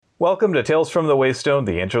Welcome to Tales from the Waystone,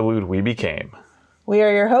 the interlude we became. We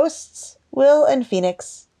are your hosts, Will and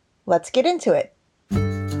Phoenix. Let's get into it.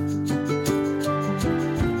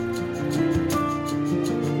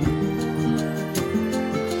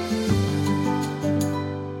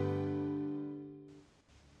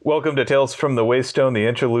 Welcome to Tales from the Waystone, the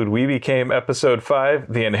interlude we became, episode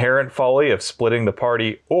 5, The Inherent Folly of Splitting the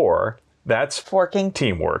Party, or That's Forking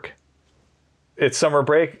Teamwork. It's summer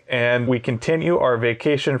break, and we continue our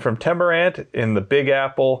vacation from Temerant in the Big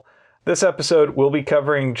Apple. This episode, we'll be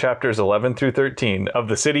covering chapters 11 through 13 of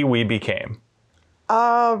The City We Became.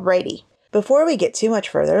 Alrighty. Before we get too much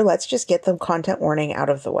further, let's just get the content warning out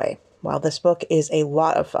of the way. While this book is a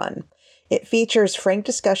lot of fun, it features frank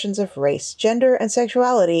discussions of race, gender, and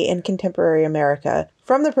sexuality in contemporary America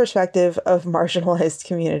from the perspective of marginalized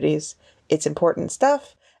communities. It's important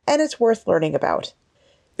stuff, and it's worth learning about.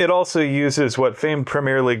 It also uses what famed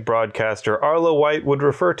Premier League broadcaster Arlo White would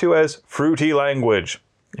refer to as fruity language.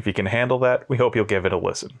 If you can handle that, we hope you'll give it a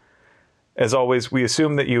listen. As always, we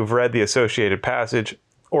assume that you've read the associated passage,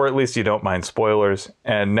 or at least you don't mind spoilers,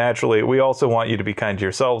 and naturally, we also want you to be kind to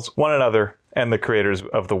yourselves, one another, and the creators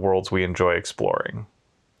of the worlds we enjoy exploring.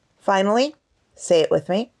 Finally, say it with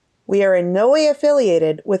me, we are in no way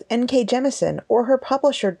affiliated with N.K. Jemisin or her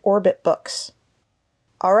publisher Orbit Books.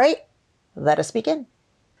 Alright, let us begin.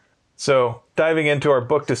 So, diving into our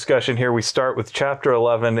book discussion here, we start with chapter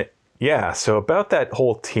 11. Yeah, so about that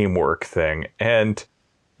whole teamwork thing. And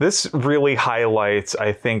this really highlights,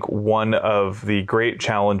 I think, one of the great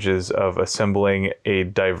challenges of assembling a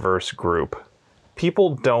diverse group.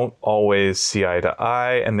 People don't always see eye to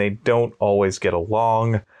eye, and they don't always get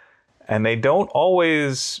along, and they don't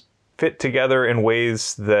always fit together in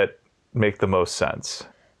ways that make the most sense.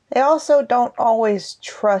 They also don't always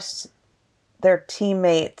trust their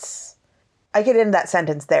teammates. I get into that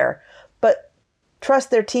sentence there, but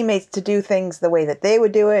trust their teammates to do things the way that they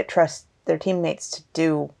would do it, trust their teammates to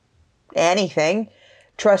do anything,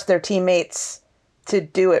 trust their teammates to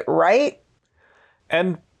do it right.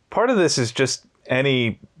 And part of this is just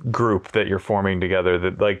any group that you're forming together,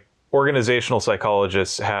 that like organizational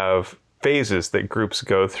psychologists have phases that groups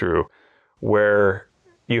go through where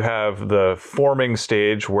you have the forming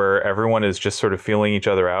stage where everyone is just sort of feeling each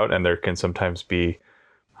other out and there can sometimes be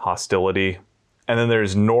hostility. And then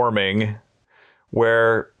there's norming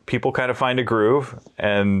where people kind of find a groove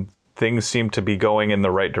and things seem to be going in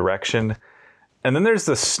the right direction. And then there's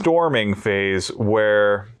the storming phase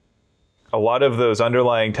where a lot of those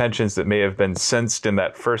underlying tensions that may have been sensed in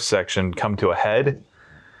that first section come to a head,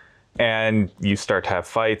 and you start to have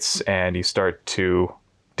fights and you start to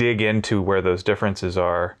dig into where those differences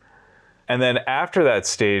are. And then after that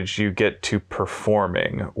stage, you get to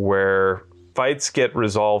performing, where fights get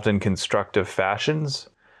resolved in constructive fashions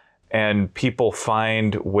and people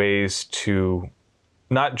find ways to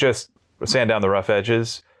not just sand down the rough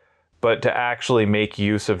edges, but to actually make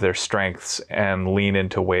use of their strengths and lean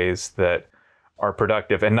into ways that are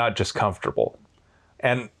productive and not just comfortable.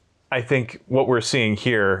 And I think what we're seeing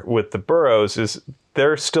here with the Burrows is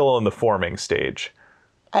they're still in the forming stage.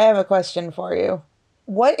 I have a question for you.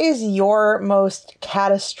 What is your most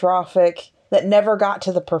catastrophic that never got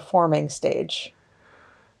to the performing stage?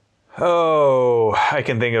 Oh, I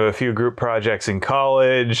can think of a few group projects in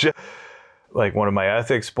college. Like one of my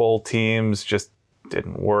ethics bowl teams just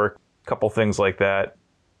didn't work. A couple things like that.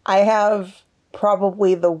 I have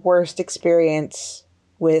probably the worst experience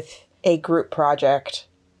with a group project.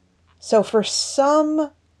 So for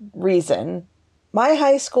some reason, my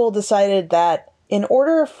high school decided that in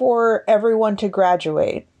order for everyone to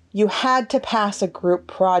graduate, you had to pass a group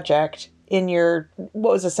project in your,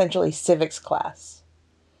 what was essentially civics class.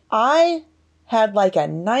 I had like a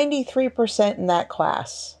 93% in that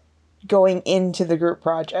class going into the group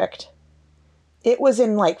project. It was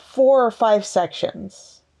in like 4 or 5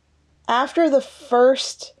 sections. After the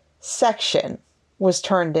first section was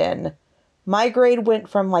turned in, my grade went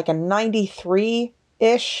from like a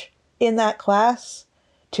 93-ish in that class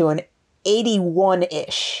to an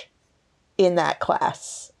 81-ish in that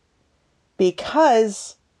class.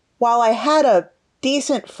 Because while I had a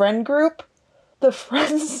decent friend group, the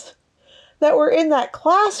friends that were in that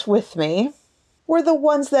class with me were the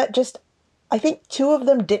ones that just, I think 2 of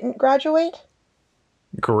them didn't graduate.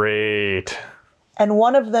 Great. And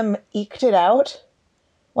one of them eked it out.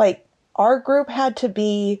 Like, our group had to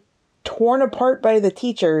be torn apart by the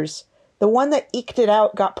teachers. The one that eked it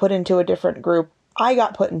out got put into a different group. I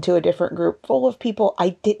got put into a different group full of people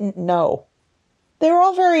I didn't know. They were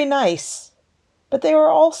all very nice, but they were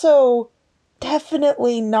also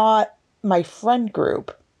definitely not my friend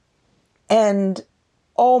group. And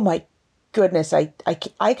oh my goodness, I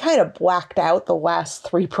kind of blacked out the last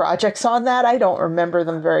 3 projects on that. I don't remember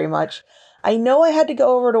them very much. I know I had to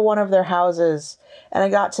go over to one of their houses and I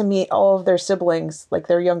got to meet all of their siblings, like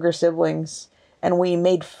their younger siblings, and we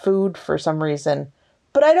made food for some reason,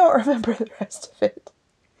 but I don't remember the rest of it.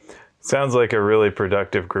 Sounds like a really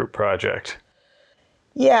productive group project.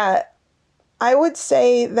 Yeah, I would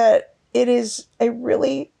say that it is a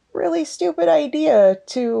really, really stupid idea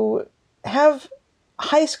to have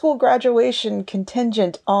high school graduation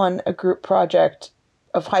contingent on a group project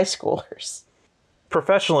of high schoolers.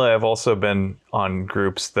 Professionally, I've also been on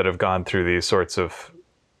groups that have gone through these sorts of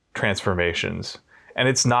transformations, and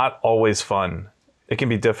it's not always fun. It can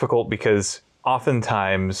be difficult because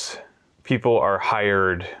oftentimes people are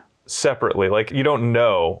hired separately. Like, you don't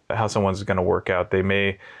know how someone's going to work out. They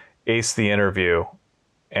may ace the interview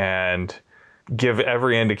and give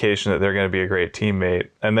every indication that they're going to be a great teammate.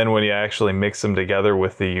 And then when you actually mix them together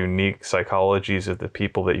with the unique psychologies of the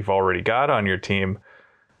people that you've already got on your team,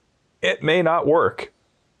 it may not work.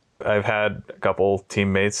 I've had a couple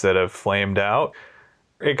teammates that have flamed out.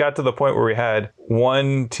 It got to the point where we had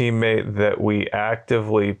one teammate that we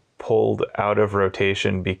actively pulled out of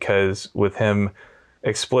rotation because with him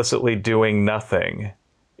explicitly doing nothing,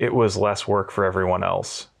 it was less work for everyone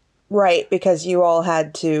else. Right, because you all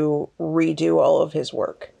had to redo all of his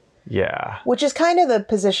work. Yeah. Which is kind of the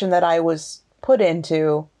position that I was put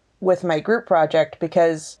into with my group project,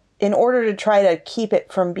 because in order to try to keep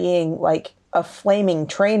it from being like a flaming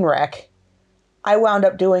train wreck, I wound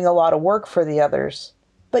up doing a lot of work for the others.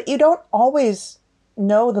 But you don't always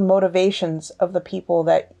know the motivations of the people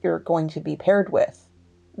that you're going to be paired with.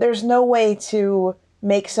 There's no way to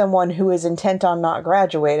make someone who is intent on not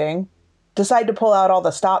graduating decide to pull out all the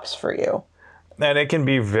stops for you. And it can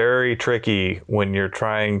be very tricky when you're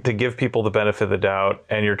trying to give people the benefit of the doubt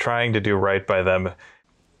and you're trying to do right by them,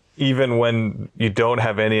 even when you don't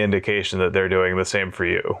have any indication that they're doing the same for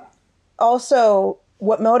you. Also,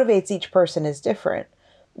 what motivates each person is different.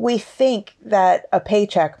 We think that a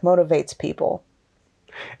paycheck motivates people.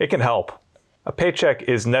 It can help. A paycheck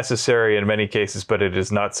is necessary in many cases, but it is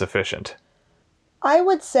not sufficient. I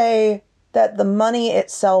would say that the money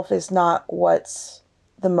itself is not what's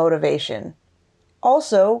the motivation.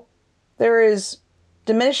 Also, there is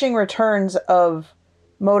diminishing returns of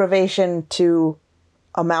motivation to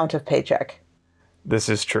amount of paycheck. This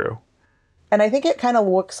is true. And I think it kind of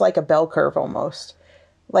looks like a bell curve almost.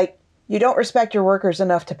 Like, you don't respect your workers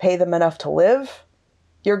enough to pay them enough to live,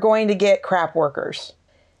 you're going to get crap workers.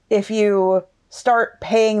 If you start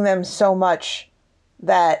paying them so much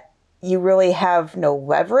that you really have no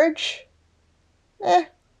leverage,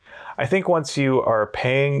 I think once you are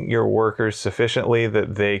paying your workers sufficiently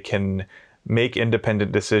that they can make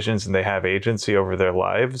independent decisions and they have agency over their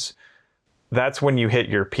lives, that's when you hit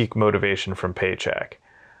your peak motivation from paycheck.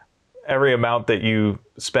 Every amount that you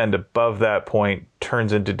spend above that point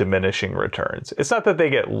turns into diminishing returns. It's not that they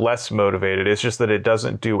get less motivated, it's just that it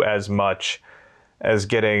doesn't do as much as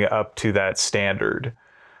getting up to that standard.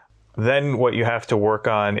 Then what you have to work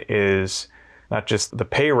on is not just the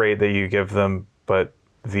pay rate that you give them, but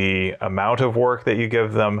the amount of work that you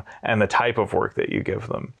give them and the type of work that you give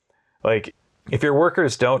them. Like, if your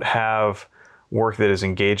workers don't have work that is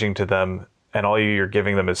engaging to them and all you're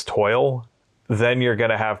giving them is toil, then you're going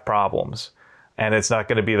to have problems. And it's not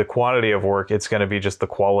going to be the quantity of work, it's going to be just the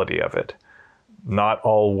quality of it. Not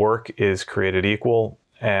all work is created equal,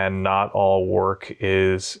 and not all work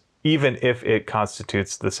is, even if it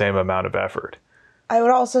constitutes the same amount of effort. I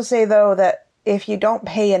would also say, though, that if you don't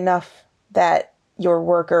pay enough that your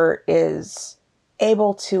worker is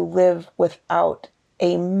able to live without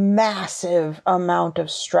a massive amount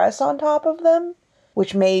of stress on top of them,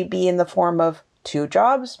 which may be in the form of 2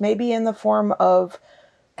 jobs, maybe in the form of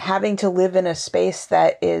having to live in a space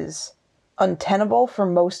that is untenable for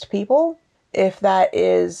most people, if that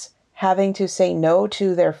is having to say no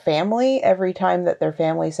to their family every time that their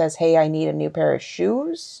family says, hey, I need a new pair of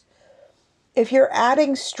shoes. If you're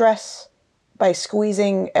adding stress by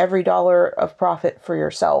squeezing every dollar of profit for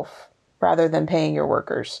yourself rather than paying your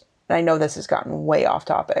workers, and I know this has gotten way off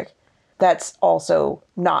topic, that's also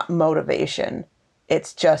not motivation.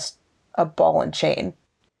 It's just a ball and chain.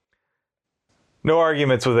 No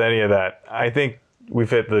arguments with any of that. I think we've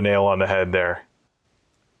hit the nail on the head there.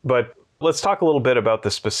 But let's talk a little bit about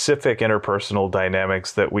the specific interpersonal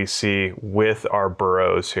dynamics that we see with our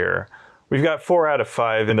boroughs here. We've got 4 out of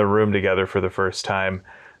 5 in the room together for the first time.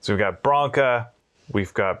 So we've got Bronca,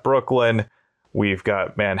 we've got Brooklyn, we've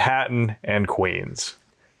got Manhattan, and Queens.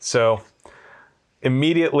 So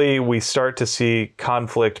immediately we start to see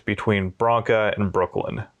conflict between Bronca and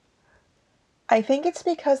Brooklyn. I think it's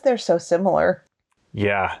because they're so similar.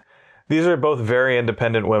 Yeah. These are both very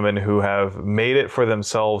independent women who have made it for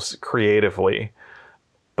themselves creatively,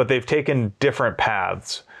 but they've taken different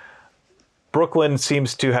paths. Brooklyn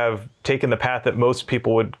seems to have taken the path that most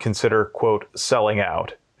people would consider, quote, selling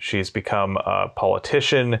out. She's become a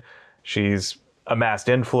politician. She's amassed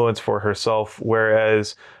influence for herself,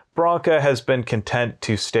 whereas Branka has been content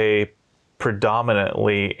to stay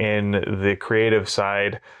predominantly in the creative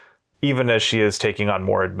side, even as she is taking on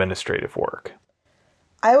more administrative work.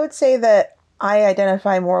 I would say that I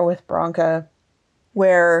identify more with Branka,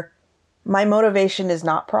 where my motivation is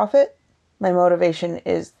not profit. My motivation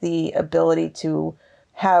is the ability to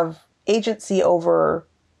have agency over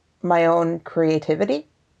my own creativity.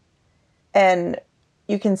 And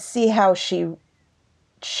you can see how she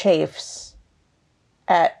chafes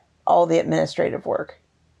at all the administrative work.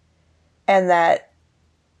 And that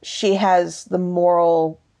she has the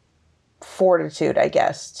moral fortitude, I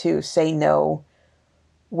guess, to say no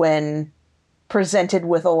when presented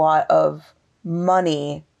with a lot of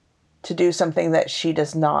money to do something that she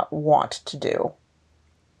does not want to do.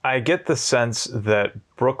 I get the sense that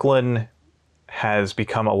Brooklyn has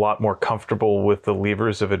become a lot more comfortable with the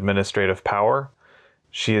levers of administrative power.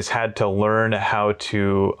 She has had to learn how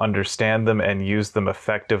to understand them and use them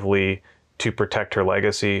effectively to protect her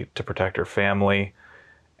legacy, to protect her family,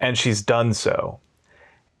 and she's done so.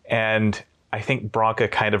 And I think Branka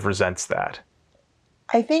kind of resents that.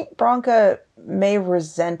 I think Branka may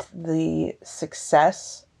resent the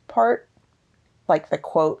success part, like the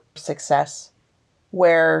quote success,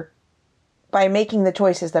 where by making the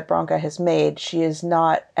choices that Branka has made, she is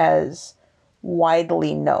not as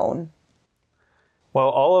widely known. While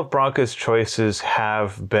all of Branka's choices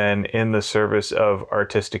have been in the service of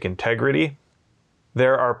artistic integrity,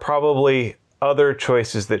 there are probably other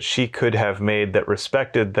choices that she could have made that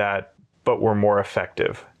respected that, but were more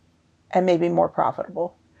effective. And maybe more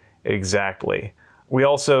profitable. Exactly. We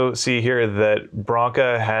also see here that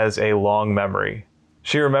Branka has a long memory.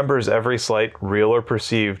 She remembers every slight, real or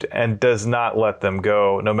perceived, and does not let them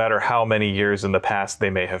go, no matter how many years in the past they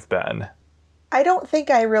may have been. I don't think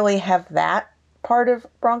I really have that part of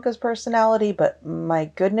Branka's personality, but my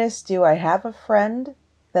goodness, do I have a friend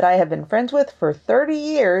that I have been friends with for 30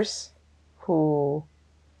 years who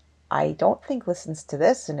I don't think listens to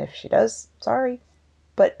this, and if she does, sorry,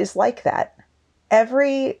 but is like that.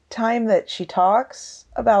 Every time that she talks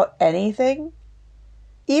about anything,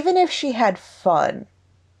 even if she had fun,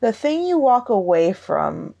 the thing you walk away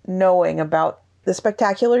from knowing about the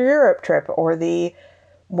spectacular Europe trip or the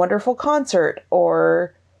wonderful concert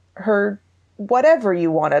or her whatever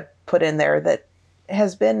you want to put in there that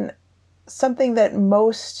has been something that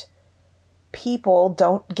most people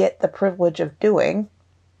don't get the privilege of doing,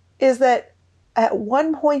 is that at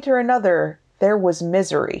one point or another, there was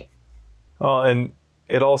misery. Well, and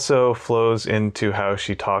it also flows into how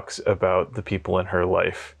she talks about the people in her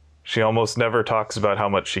life. She almost never talks about how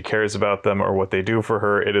much she cares about them or what they do for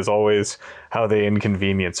her. It is always how they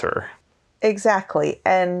inconvenience her. Exactly.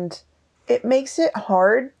 And it makes it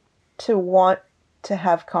hard to want to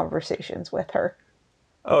have conversations with her.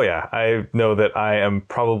 Oh yeah, I know that I am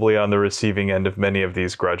probably on the receiving end of many of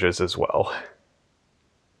these grudges as well.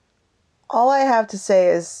 All I have to say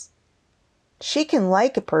is she can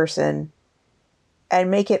like a person and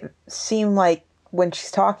make it seem like when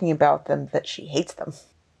she's talking about them that she hates them.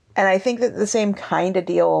 And I think that the same kind of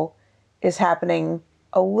deal is happening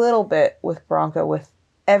a little bit with Branka, with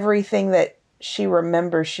everything that she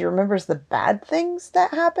remembers. She remembers the bad things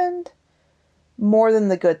that happened more than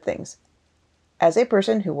the good things. As a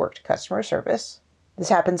person who worked customer service, this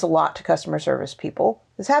happens a lot to customer service people.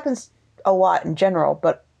 This happens a lot in general,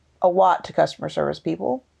 but a lot to customer service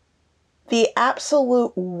people. The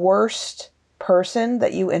absolute worst person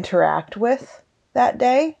that you interact with that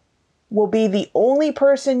day will be the only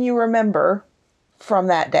person you remember from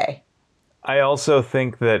that day. I also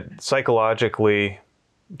think that psychologically,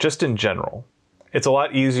 just in general, it's a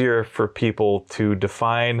lot easier for people to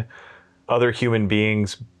define other human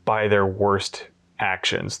beings by their worst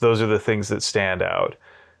actions. Those are the things that stand out.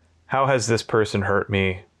 How has this person hurt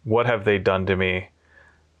me? What have they done to me?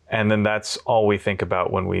 And then that's all we think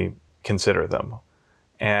about when we consider them.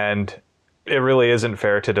 And it really isn't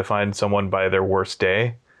fair to define someone by their worst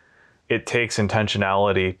day. It takes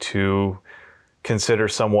intentionality to consider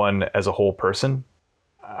someone as a whole person.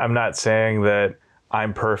 I'm not saying that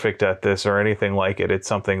I'm perfect at this or anything like it. It's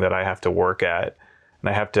something that I have to work at, and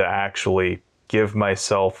I have to actually give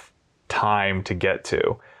myself time to get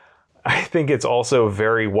to. I think it's also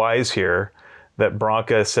very wise here that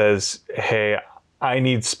Branka says, hey, I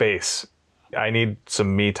need space. I need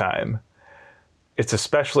some me time. it's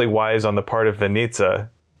especially wise on the part of Vinnitsa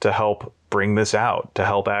to help bring this out, to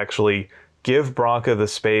help actually give Branka the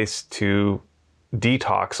space to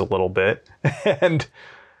detox a little bit and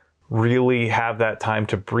really have that time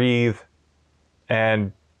to breathe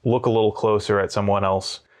and look a little closer at someone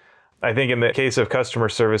else. I think in the case of customer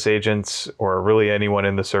service agents, or really anyone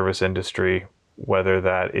in the service industry, whether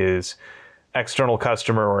that is external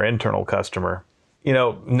customer or internal customer,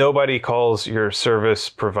 nobody calls your service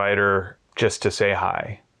provider just to say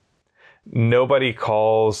hi. Nobody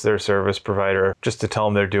calls their service provider just to tell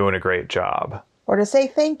them they're doing a great job. Or to say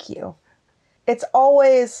thank you. It's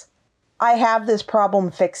always, I have this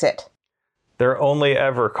problem, fix it. They're only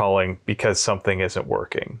ever calling because something isn't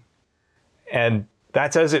working. And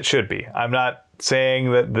that's as it should be. I'm not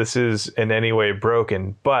saying that this is in any way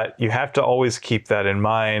broken, but you have to always keep that in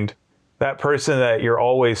mind. That person that you're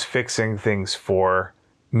always fixing things for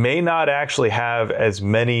may not actually have as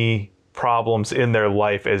many problems in their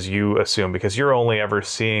life as you assume, because you're only ever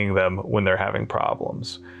seeing them when they're having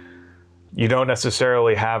problems. You don't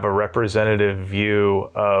necessarily have a representative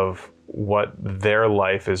view of what their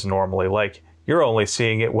life is normally like. You're only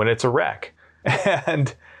seeing it when it's a wreck.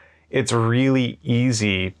 And it's really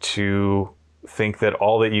easy to think that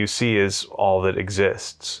all that you see is all that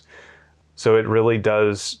exists. So it really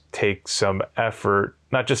does take some effort,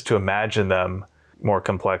 not just to imagine them more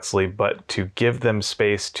complexly, but to give them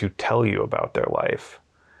space to tell you about their life.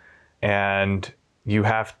 And you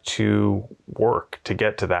have to work to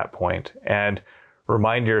get to that point and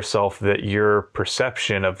remind yourself that your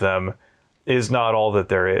perception of them is not all that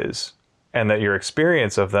there is, and that your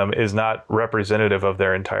experience of them is not representative of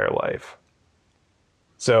their entire life.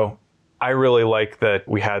 So I really like that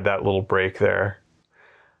we had that little break there.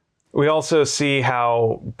 We also see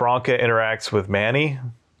how Branka interacts with Manny.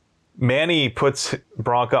 Manny puts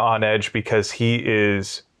Branka on edge because he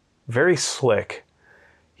is very slick.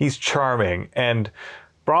 He's charming, and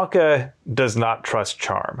Branka does not trust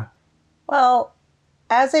charm. Well,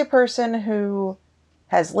 as a person who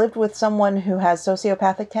has lived with someone who has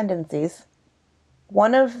sociopathic tendencies,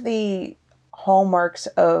 one of the hallmarks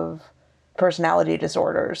of personality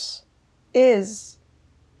disorders is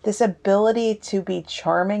this ability to be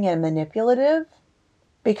charming and manipulative,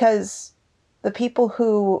 because the people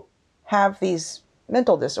who have these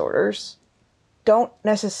mental disorders don't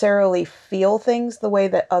necessarily feel things the way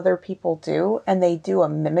that other people do, and they do a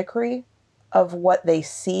mimicry of what they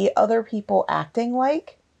see other people acting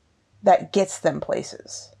like that gets them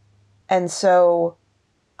places. And so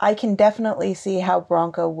I can definitely see how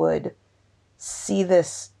Branka would see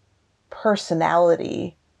this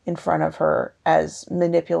personality in front of her as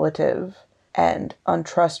manipulative and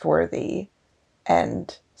untrustworthy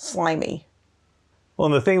and slimy. Well,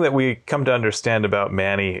 and the thing that we come to understand about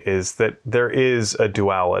Manny is that there is a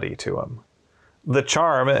duality to him. The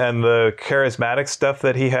charm and the charismatic stuff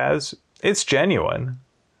that he has, it's genuine.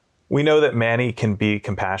 We know that Manny can be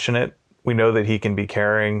compassionate. We know that he can be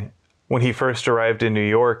caring. When he first arrived in New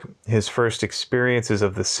York, his first experiences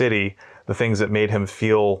of the city, the things that made him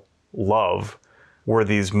feel love, were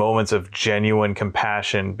these moments of genuine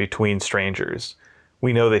compassion between strangers.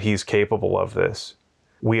 We know that he's capable of this.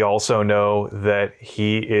 We also know that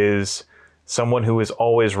he is someone who is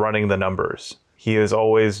always running the numbers. He is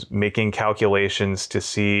always making calculations to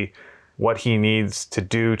see what he needs to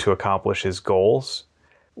do to accomplish his goals.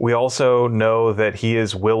 We also know that he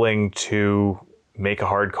is willing to make a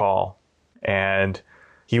hard call, and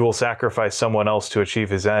he will sacrifice someone else to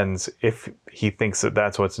achieve his ends if he thinks that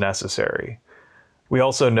that's what's necessary. We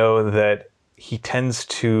also know that he tends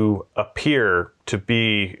to appear to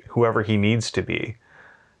be whoever he needs to be.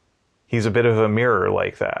 He's a bit of a mirror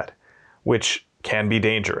like that, which can be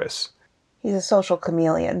dangerous. He's a social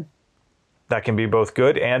chameleon. That can be both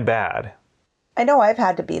good and bad. I know I've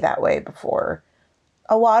had to be that way before.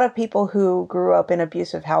 A lot of people who grew up in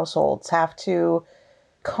abusive households have to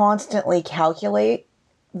constantly calculate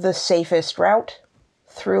the safest route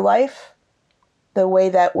through life, the way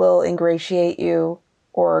that will ingratiate you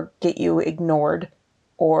or get you ignored,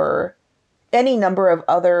 or any number of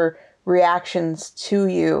other reactions to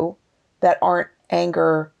you that aren't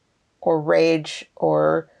anger or rage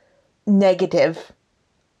or negative,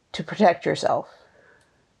 to protect yourself.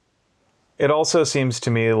 It also seems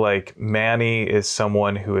to me like Manny is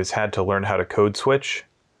someone who has had to learn how to code switch.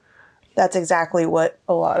 That's exactly what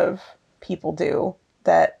a lot of people do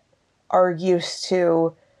that are used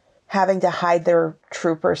to having to hide their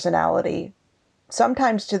true personality,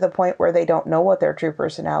 sometimes to the point where they don't know what their true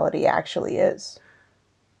personality actually is.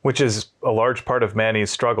 Which is a large part of Manny's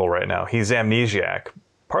struggle right now. He's amnesiac,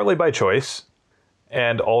 partly by choice,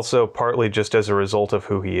 and also partly just as a result of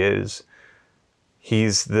who he is.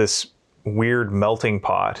 He's this weird melting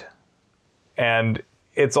pot. And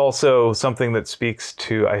it's also something that speaks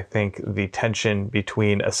to, I think, the tension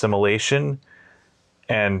between assimilation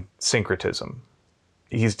and syncretism.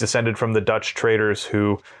 He's descended from the Dutch traders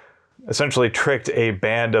who essentially tricked a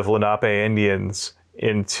band of Lenape Indians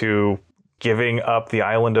into giving up the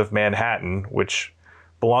island of Manhattan, which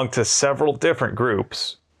belonged to several different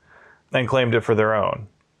groups, and claimed it for their own.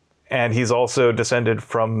 And he's also descended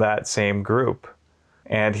from that same group.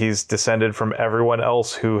 And he's descended from everyone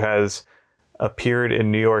else who has appeared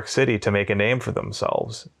in New York City to make a name for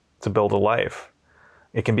themselves, to build a life.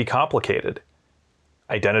 It can be complicated.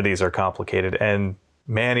 Identities are complicated, and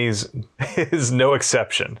Manny's is no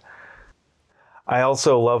exception. I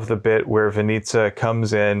also love the bit where Vinnitsa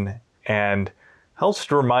comes in and helps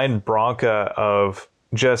to remind Bronca of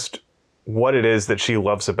just what it is that she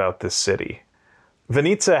loves about this city.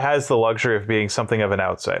 Vinnitsa has the luxury of being something of an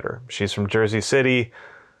outsider. She's from Jersey City,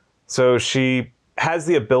 so she has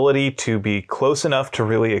the ability to be close enough to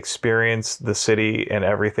really experience the city and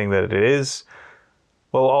everything that it is,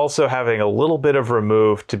 while also having a little bit of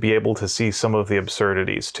remove to be able to see some of the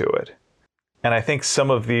absurdities to it. And I think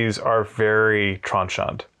some of these are very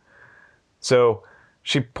trenchant. So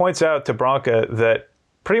she points out to Bronca that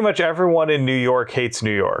pretty much everyone in New York hates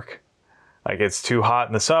New York. Like, it's too hot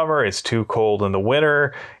in the summer, it's too cold in the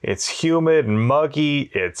winter, it's humid and muggy,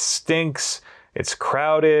 it stinks, it's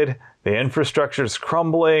crowded, the infrastructure's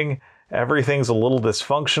crumbling, everything's a little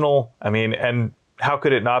dysfunctional. I mean, and how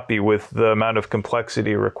could it not be with the amount of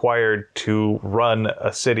complexity required to run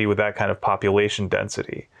a city with that kind of population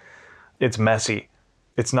density? It's messy.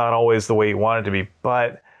 It's not always the way you want it to be.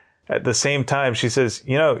 But at the same time, she says,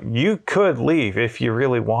 you know, you could leave if you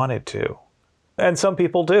really wanted to. And some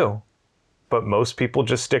people do. But most people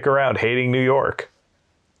just stick around hating New York.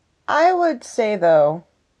 I would say, though,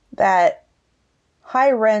 that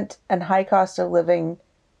high rent and high cost of living,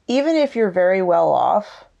 even if you're very well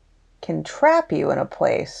off, can trap you in a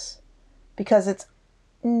place because it's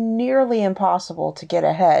nearly impossible to get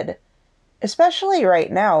ahead, especially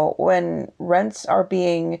right now when rents are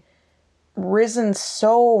being risen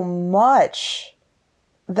so much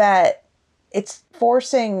that it's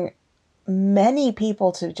forcing many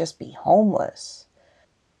people to just be homeless.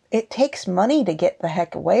 It takes money to get the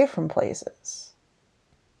heck away from places.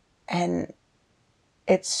 And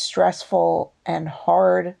it's stressful and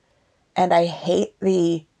hard. And I hate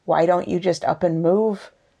the why don't you just up and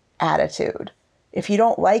move attitude. If you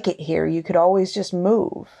don't like it here, you could always just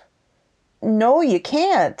move. No, you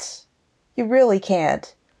can't. You really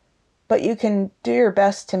can't. But you can do your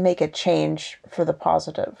best to make a change for the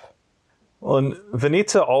positive. Well, and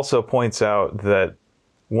Vinnitsa also points out that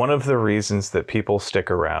one of the reasons that people stick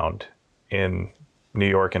around in New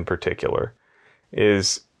York in particular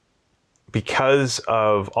is because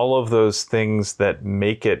of all of those things that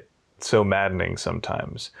make it so maddening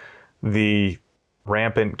sometimes. The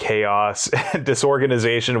rampant chaos and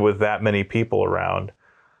disorganization with that many people around.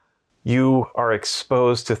 You are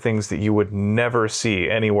exposed to things that you would never see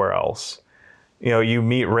anywhere else. You know, you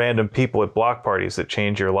meet random people at block parties that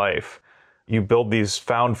change your life. You build these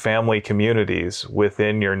found family communities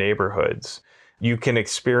within your neighborhoods. You can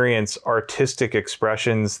experience artistic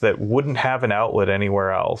expressions that wouldn't have an outlet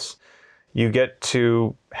anywhere else. You get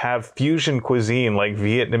to have fusion cuisine like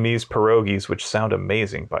Vietnamese pierogies, which sound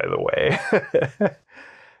amazing, by the way,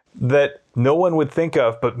 that no one would think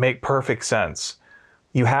of but make perfect sense.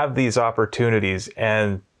 You have these opportunities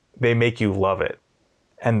and they make you love it.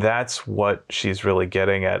 And that's what she's really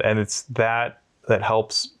getting at. And it's that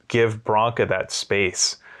helps give Bronca that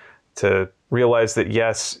space to realize that,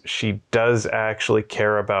 yes, she does actually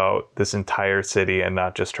care about this entire city and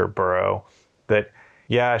not just her borough. That,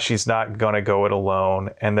 yeah, she's not going to go it alone.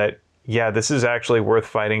 And that, yeah, this is actually worth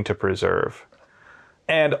fighting to preserve.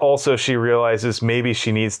 And also she realizes maybe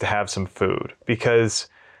she needs to have some food, because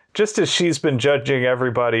just as she's been judging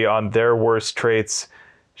everybody on their worst traits,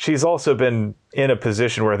 she's also been in a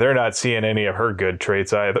position where they're not seeing any of her good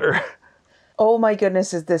traits either. Oh my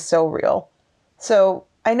goodness, is this so real? So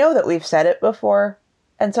I know that we've said it before,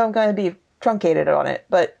 and so I'm going to be truncated on it.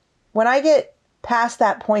 But when I get past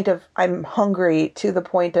that point of I'm hungry to the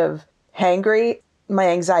point of hangry, my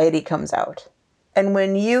anxiety comes out. And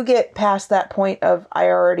when you get past that point of I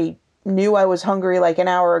already knew I was hungry like an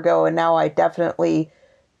hour ago, and now I definitely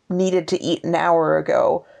needed to eat an hour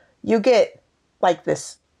ago, you get like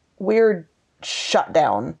this weird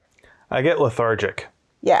shutdown. I get lethargic.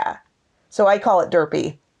 Yeah. So I call it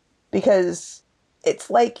derpy, because it's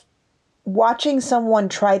like watching someone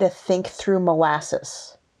try to think through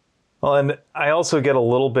molasses. Well, and I also get a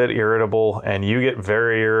little bit irritable, and you get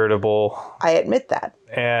very irritable. I admit that.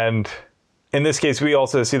 And in this case, we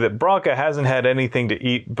also see that Bronca hasn't had anything to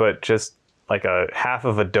eat but just like a half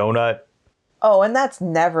of a donut. Oh, and that's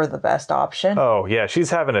never the best option. Oh, yeah, she's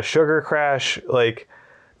having a sugar crash. Like,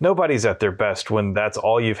 nobody's at their best when that's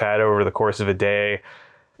all you've had over the course of a day,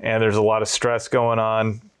 and there's a lot of stress going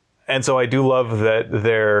on. And so I do love that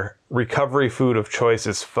their recovery food of choice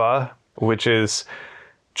is pho, which is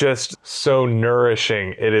just so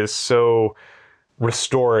nourishing. It is so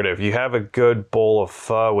restorative. You have a good bowl of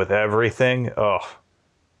pho with everything. Oh,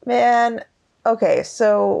 Man, okay,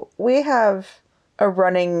 so we have a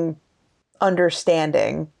running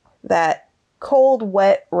understanding that cold,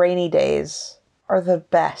 wet, rainy days are the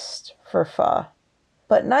best for pho.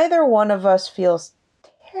 But neither one of us feels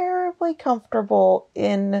terribly comfortable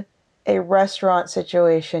in a restaurant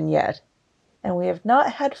situation yet. And we have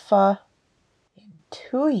not had pho in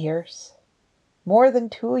 2 years. More than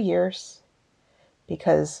 2 years.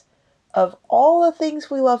 Because of all the things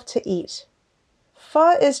we love to eat,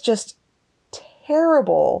 pho is just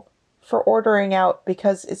terrible for ordering out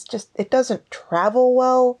because it doesn't travel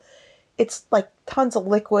well. It's like tons of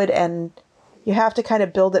liquid and you have to kind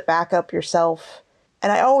of build it back up yourself.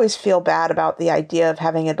 And I always feel bad about the idea of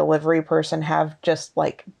having a delivery person have just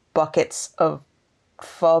like buckets of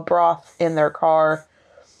pho broth in their car.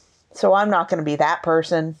 So I'm not going to be that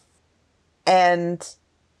person. And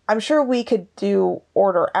I'm sure we could do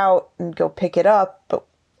order out and go pick it up. But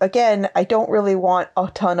again, I don't really want a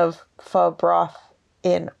ton of pho broth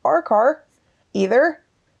in our car either.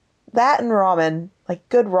 That and ramen, like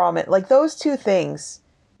good ramen, like those two things,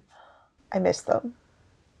 I miss them.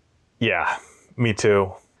 yeah, me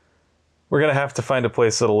too. We're going to have to find a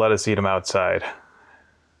place that'll let us eat them outside.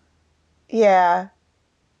 Yeah.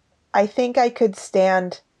 I think I could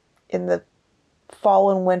stand in the fall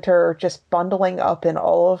and winter just bundling up in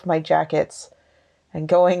all of my jackets and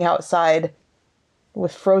going outside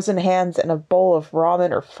with frozen hands and a bowl of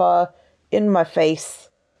ramen or pho in my face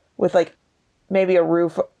with like maybe a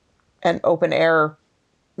roof and open air,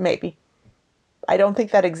 maybe. I don't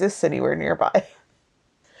think that exists anywhere nearby.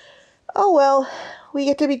 Oh well, we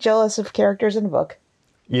get to be jealous of characters in a book.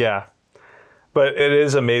 Yeah, but it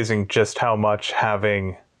is amazing just how much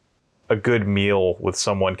having a good meal with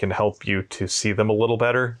someone can help you to see them a little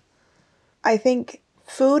better. I think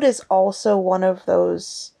food is also one of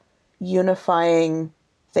those unifying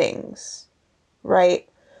things, right?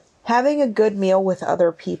 Having a good meal with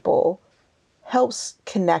other people helps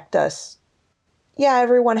connect us. Yeah,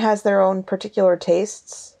 everyone has their own particular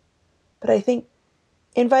tastes, but I think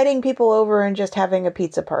inviting people over and just having a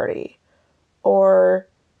pizza party or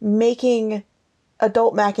making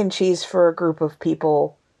adult mac and cheese for a group of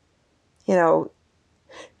people, you know,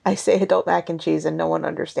 I say adult mac and cheese and no one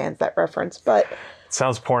understands that reference, but It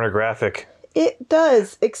sounds pornographic. it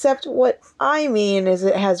does, except what I mean is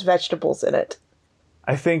it has vegetables in it.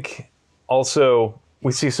 I think also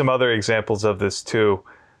we see some other examples of this too.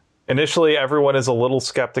 Initially, everyone is a little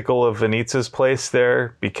skeptical of Vanitza's place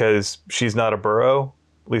there because she's not a burrow,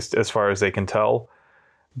 at least as far as they can tell.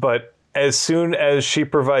 But as soon as she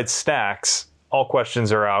provides snacks, all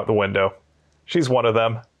questions are out the window. She's one of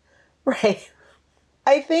them. Right.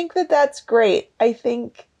 I think that that's great. I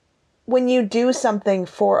think when you do something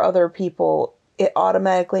for other people, it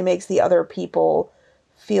automatically makes the other people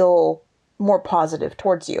feel more positive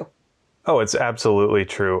towards you. Oh, it's absolutely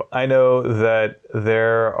true. I know that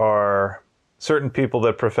there are certain people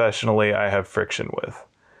that professionally I have friction with.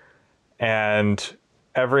 And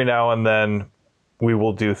every now and then we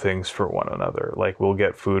will do things for one another. Like we'll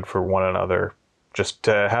get food for one another just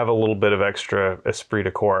to have a little bit of extra esprit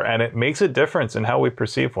de corps. And it makes a difference in how we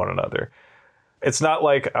perceive one another. It's not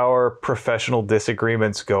like our professional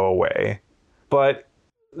disagreements go away, but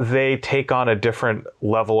they take on a different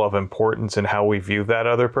level of importance in how we view that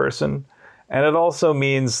other person. And it also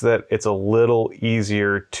means that it's a little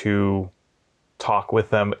easier to talk with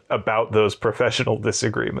them about those professional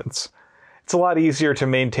disagreements. It's a lot easier to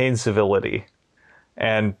maintain civility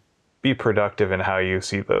and be productive in how you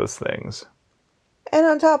see those things. And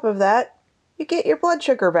on top of that, you get your blood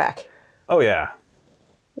sugar back, Oh, yeah.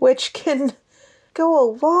 which can go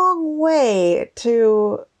a long way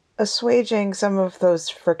to assuaging some of those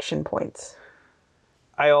friction points.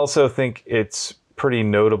 I also think it's pretty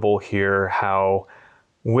notable here how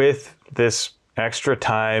with this extra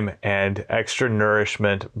time and extra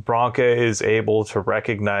nourishment, Bronca is able to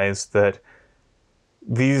recognize that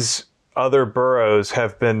these other burrows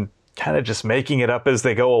have been kind of just making it up as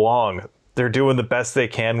they go along. They're doing the best they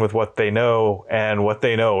can with what they know, and what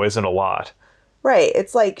they know isn't a lot. Right.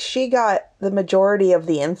 It's like she got the majority of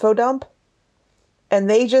the info dump, and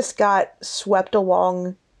they just got swept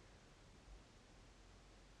along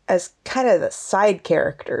as kind of the side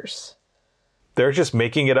characters. They're just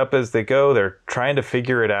making it up as they go. They're trying to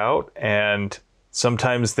figure it out. And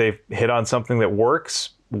sometimes they hit on something that works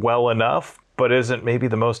well enough, but isn't maybe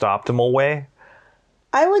the most optimal way.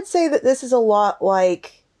 I would say that this is a lot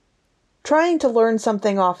like trying to learn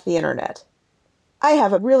something off the internet. I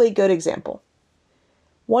have a really good example.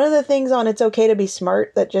 One of the things on It's Okay to Be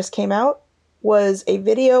Smart that just came out was a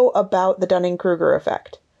video about the Dunning-Kruger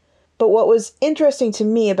effect. But what was interesting to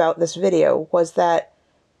me about this video was that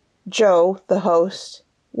Joe, the host,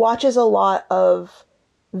 watches a lot of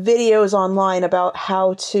videos online about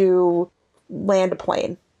how to land a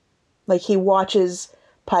plane. Like, he watches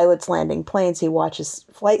pilots landing planes, he watches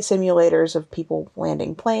flight simulators of people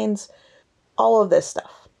landing planes, all of this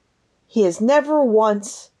stuff. He has never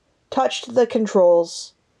once touched the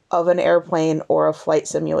controls of an airplane or a flight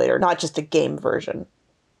simulator, not just a game version.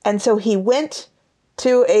 And so he went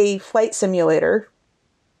to a flight simulator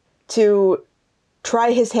to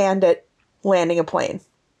try his hand at landing a plane.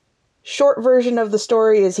 Short version of the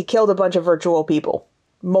story is he killed a bunch of virtual people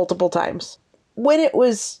multiple times. When it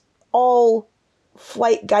was all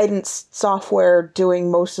flight guidance software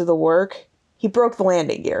doing most of the work, he broke the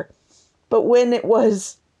landing gear. But when it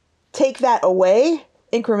was take that away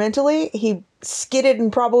incrementally, he skidded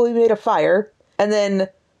and probably made a fire, and then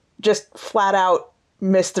just flat out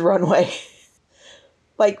missed the runway.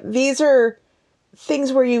 Like, these are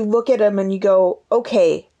things where you look at them and you go,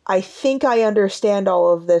 okay, I think I understand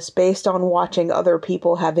all of this based on watching other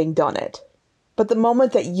people having done it. But the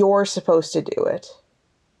moment that you're supposed to do it,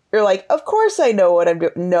 you're like, of course I know what I'm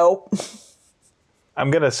doing. Nope.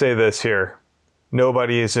 I'm going to say this here.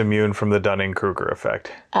 Nobody is immune from the Dunning-Kruger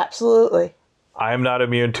effect. Absolutely. I'm not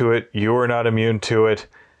immune to it. You are not immune to it.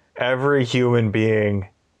 Every human being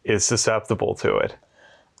is susceptible to it.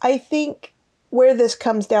 I think where this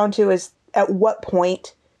comes down to is, at what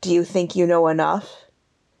point do you think you know enough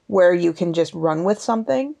where you can just run with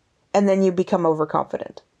something and then you become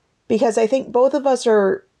overconfident? Because I think both of us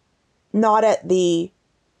are not at the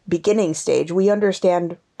beginning stage. We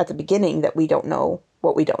understand at the beginning that we don't know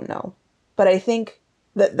what we don't know. But I think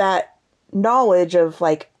that knowledge of,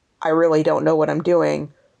 like, I really don't know what I'm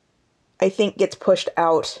doing, I think gets pushed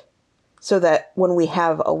out so that when we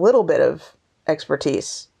have a little bit of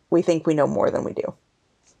expertise, we think we know more than we do.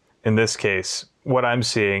 In this case, what I'm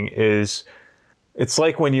seeing is it's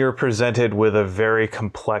like when you're presented with a very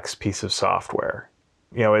complex piece of software.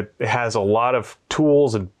 You know, it has a lot of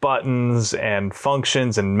tools and buttons and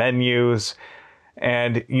functions and menus,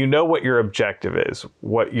 and you know what your objective is,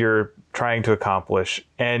 what you're trying to accomplish.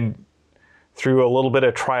 And through a little bit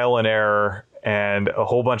of trial and error and a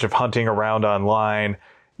whole bunch of hunting around online,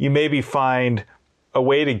 you maybe find a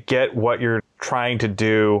way to get what you're trying to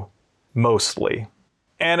do mostly.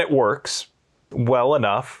 And it works well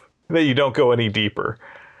enough that you don't go any deeper.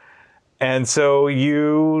 And so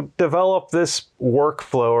you develop this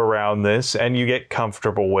workflow around this and you get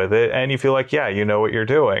comfortable with it and you feel like, yeah, you know what you're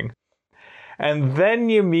doing. And then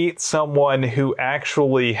you meet someone who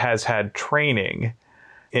actually has had training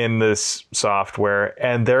in this software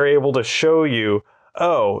and they're able to show you,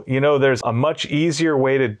 oh, you know, there's a much easier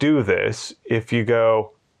way to do this if you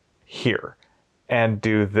go here and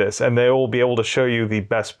do this. And they will be able to show you the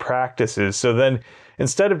best practices. So then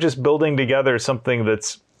instead of just building together something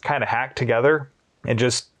that's kind of hacked together and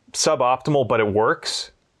just suboptimal, but it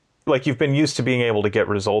works, like you've been used to being able to get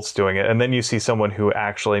results doing it. And then you see someone who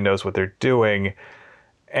actually knows what they're doing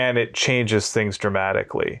and it changes things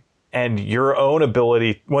dramatically. And your own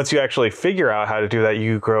ability, once you actually figure out how to do that,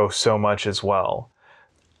 you grow so much as well.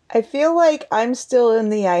 I feel like I'm still in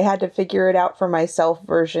the I had to figure it out for myself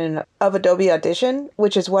version of Adobe Audition,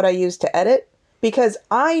 which is what I use to edit, because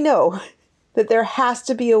I know that there has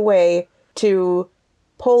to be a way to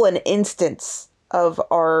pull an instance of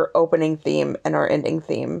our opening theme and our ending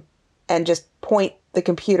theme and just point the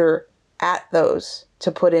computer at those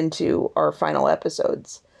to put into our final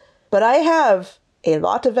episodes. But I have a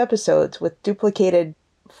lot of episodes with duplicated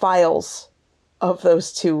files of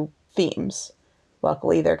those two themes.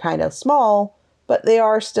 Luckily, they're kind of small, but they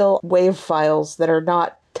are still WAV files that are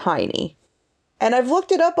not tiny. And I've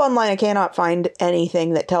looked it up online. I cannot find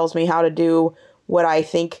anything that tells me how to do what I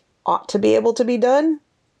think ought to be able to be done.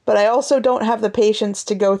 But I also don't have the patience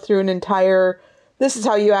to go through an entire, this is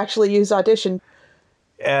how you actually use Audition.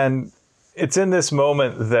 And it's in this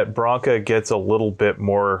moment that Branka gets a little bit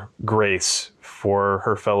more grace for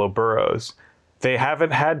her fellow Burrows. They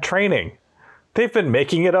haven't had training. They've been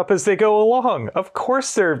making it up as they go along. Of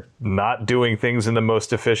course they're not doing things in the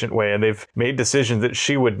most efficient way, and they've made decisions that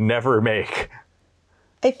she would never make.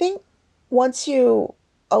 I think once you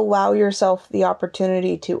allow yourself the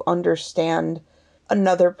opportunity to understand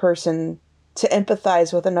another person, to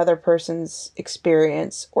empathize with another person's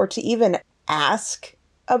experience, or to even ask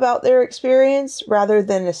about their experience rather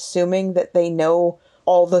than assuming that they know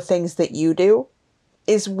all the things that you do,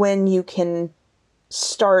 is when you can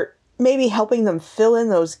start maybe helping them fill in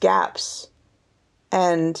those gaps,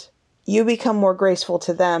 and you become more graceful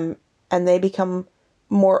to them and they become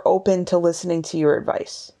more open to listening to your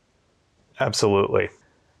advice. Absolutely.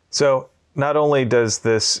 So not only does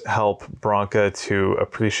this help Bronca to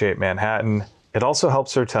appreciate Manhattan, it also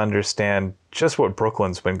helps her to understand just what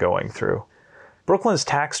Brooklyn's been going through. Brooklyn's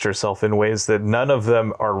taxed herself in ways that none of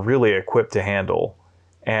them are really equipped to handle.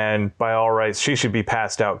 And by all rights, she should be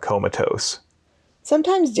passed out comatose.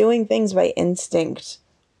 Sometimes doing things by instinct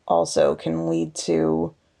also can lead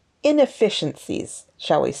to inefficiencies,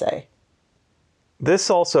 shall we say.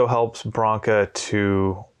 This also helps Bronca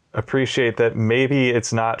to appreciate that maybe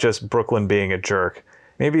it's not just Brooklyn being a jerk.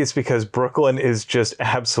 Maybe it's because Brooklyn is just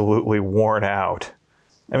absolutely worn out.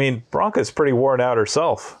 I mean, Bronca's pretty worn out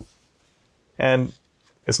herself. And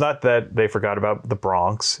it's not that they forgot about the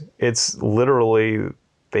Bronx. It's literally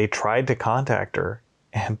they tried to contact her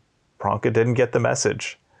and Bronca didn't get the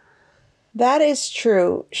message. That is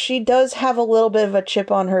true. She does have a little bit of a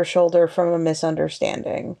chip on her shoulder from a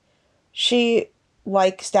misunderstanding. She,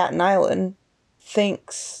 like Staten Island,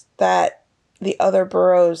 thinks that the other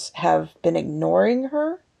boroughs have been ignoring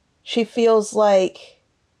her. She feels like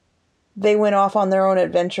they went off on their own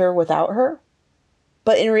adventure without her.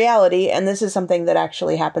 But in reality, and this is something that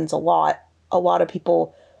actually happens a lot of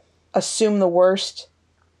people assume the worst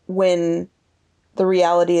when the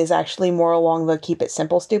reality is actually more along the keep it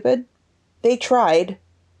simple stupid. They tried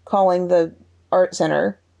calling the art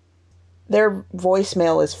center. Their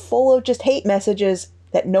voicemail is full of just hate messages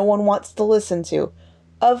that no one wants to listen to.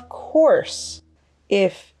 Of course,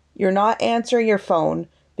 if you're not answering your phone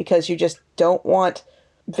because you just don't want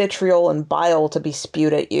vitriol and bile to be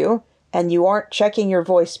spewed at you, and you aren't checking your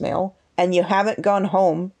voicemail, and you haven't gone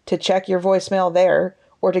home to check your voicemail there,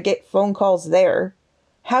 or to get phone calls there,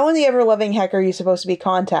 how in the ever-loving heck are you supposed to be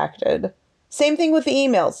contacted? Same thing with the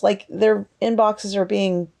emails. Like, their inboxes are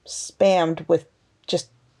being spammed with just,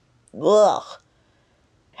 ugh.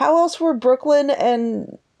 How else were Brooklyn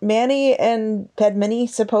and Manny and Padmini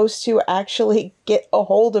supposed to actually get a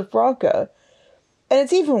hold of Bronca? And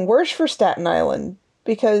it's even worse for Staten Island,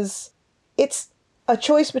 because it's a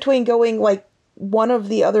choice between going, like, one of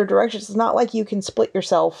the other directions. It's not like you can split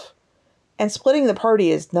yourself, and splitting the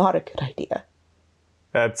party is not a good idea.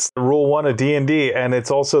 That's rule 1 of D&D, and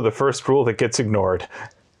it's also the first rule that gets ignored.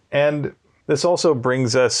 And this also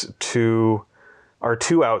brings us to our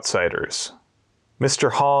two outsiders,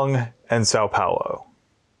 Mr. Hong and Sao Paulo.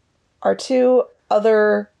 Our two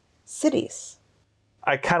other cities.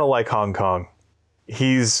 I kind of like Hong Kong.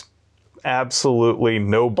 He's absolutely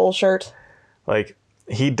no bullshit. Like,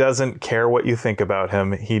 he doesn't care what you think about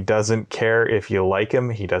him. He doesn't care if you like him.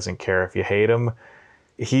 He doesn't care if you hate him.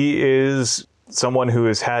 He is someone who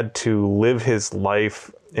has had to live his life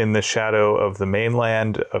in the shadow of the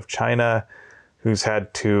mainland of China, who's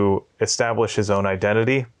had to establish his own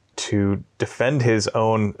identity, to defend his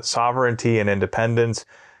own sovereignty and independence,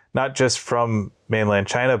 not just from mainland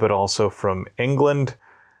China, but also from England,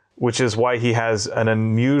 which is why he has an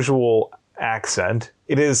unusual accent.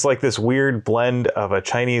 It is like this weird blend of a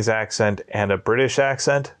Chinese accent and a British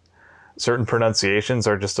accent. Certain pronunciations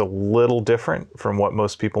are just a little different from what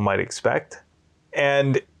most people might expect.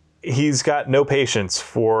 And he's got no patience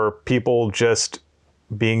for people just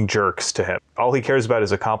being jerks to him. All he cares about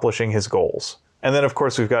is accomplishing his goals. And then, of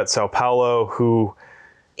course, we've got Sao Paulo, who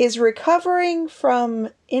is recovering from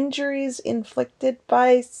injuries inflicted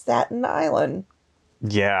by Staten Island.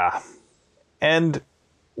 Yeah. And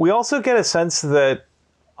we also get a sense that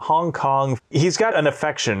Hong Kong, he's got an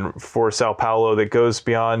affection for Sao Paulo that goes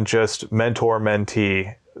beyond just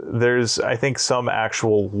mentor-mentee. There's, I think, some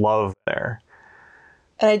actual love there.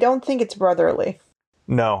 And I don't think it's brotherly.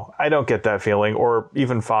 No, I don't get that feeling, or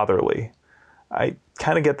even fatherly. I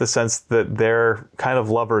kind of get the sense that they're kind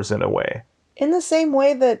of lovers in a way. In the same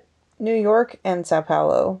way that New York and Sao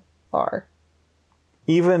Paulo are.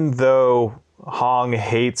 Even though Hong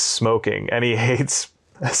hates smoking, and he hates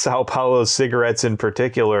Sao Paulo's cigarettes in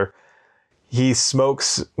particular, he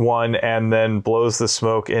smokes one and then blows the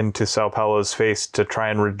smoke into Sao Paulo's face to try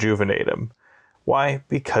and rejuvenate him. Why?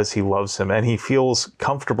 Because he loves him, and he feels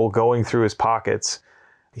comfortable going through his pockets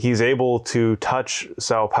He's able to touch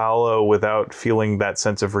Sao Paulo without feeling that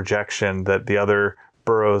sense of rejection that the other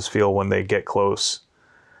boroughs feel when they get close.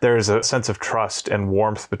 There's a sense of trust and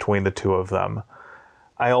warmth between the two of them.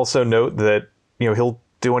 I also note that, he'll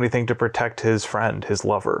do anything to protect his friend, his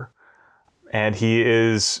lover. And he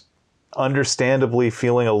is understandably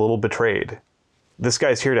feeling a little betrayed. This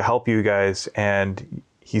guy's here to help you guys, and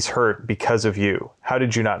he's hurt because of you. How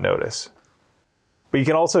did you not notice? But you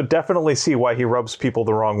can also definitely see why he rubs people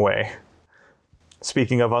the wrong way.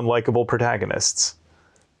 Speaking of unlikable protagonists.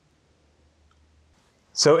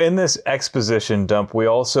 So in this exposition dump, we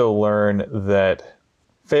also learn that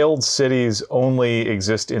failed cities only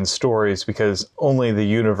exist in stories because only the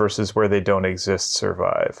universes where they don't exist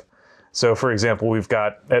survive. So, for example, we've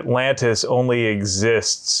got Atlantis only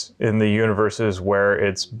exists in the universes where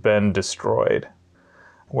it's been destroyed,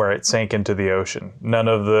 where it sank into the ocean. None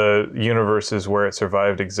of the universes where it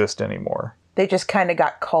survived exist anymore. They just kind of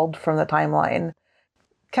got culled from the timeline.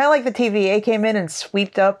 Kind of like the TVA came in and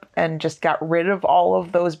swept up and just got rid of all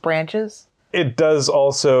of those branches. It does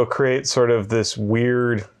also create sort of this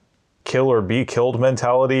weird kill or be killed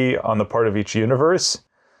mentality on the part of each universe.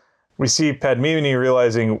 We see Padmini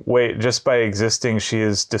realizing, wait, just by existing, she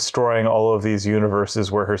is destroying all of these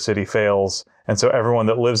universes where her city fails. And so everyone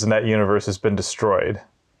that lives in that universe has been destroyed.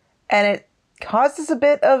 And it causes a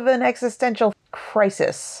bit of an existential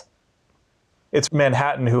crisis. It's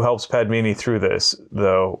Manhattan who helps Padmini through this,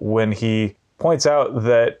 though, when he points out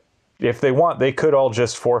that if they want, they could all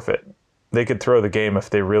just forfeit. They could throw the game if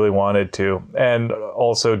they really wanted to, and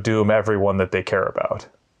also doom everyone that they care about.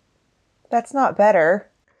 That's not better.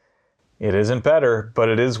 It isn't better, but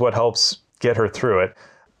it is what helps get her through it.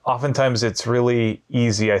 Oftentimes it's really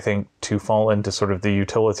easy, I think, to fall into sort of the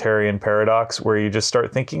utilitarian paradox where you just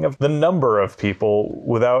start thinking of the number of people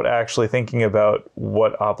without actually thinking about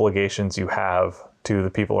what obligations you have to the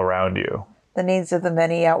people around you. The needs of the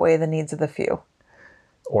many outweigh the needs of the few.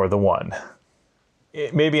 Or the one.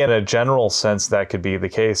 Maybe in a general sense that could be the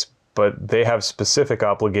case, but they have specific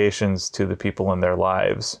obligations to the people in their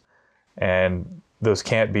lives, and those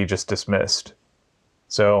can't be just dismissed.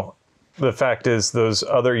 So the fact is those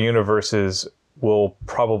other universes will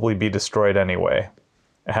probably be destroyed anyway,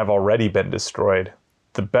 have already been destroyed.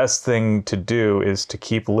 The best thing to do is to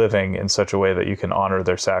keep living in such a way that you can honor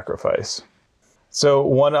their sacrifice. So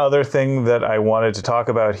one other thing that I wanted to talk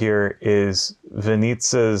about here is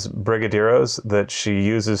Vinitza's brigadeiros that she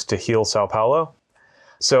uses to heal Sao Paulo.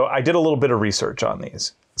 So I did a little bit of research on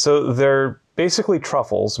these. So they're basically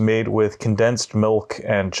truffles made with condensed milk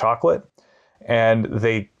and chocolate. And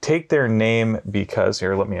they take their name because,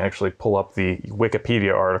 here, let me actually pull up the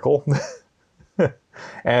Wikipedia article.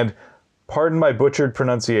 And pardon my butchered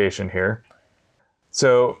pronunciation here.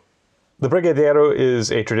 So the brigadeiro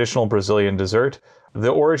is a traditional Brazilian dessert.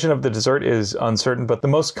 The origin of the dessert is uncertain, but the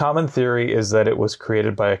most common theory is that it was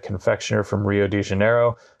created by a confectioner from Rio de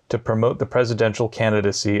Janeiro to promote the presidential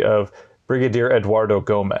candidacy of Brigadier Eduardo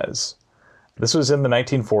Gomes. This was in the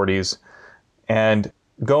 1940s, and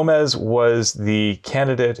Gomes was the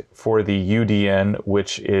candidate for the UDN,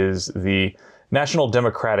 which is the National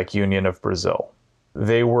Democratic Union of Brazil.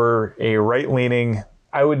 They were a right-leaning,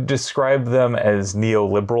 I would describe them as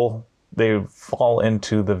neoliberal. They fall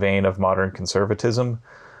into the vein of modern conservatism.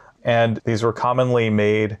 And these were commonly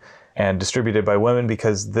made and distributed by women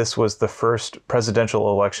because this was the first presidential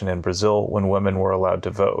election in Brazil when women were allowed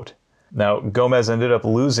to vote. Now, Gomes ended up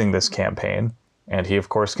losing this campaign, and he, of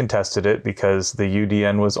course, contested it because the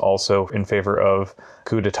UDN was also in favor of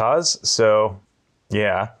coups d'etats. So,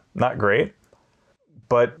 yeah, not great.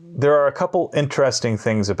 But there are a couple interesting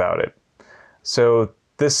things about it. So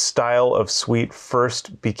this style of sweet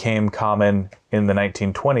first became common in the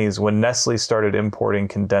 1920s when Nestle started importing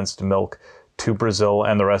condensed milk to Brazil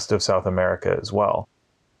and the rest of South America as well.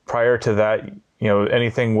 Prior to that,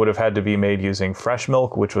 anything would have had to be made using fresh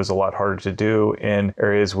milk, which was a lot harder to do in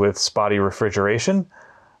areas with spotty refrigeration.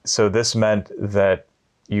 So this meant that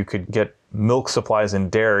you could get milk supplies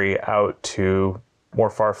and dairy out to more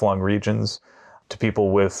far-flung regions, to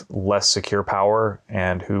people with less secure power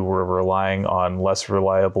and who were relying on less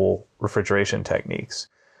reliable refrigeration techniques.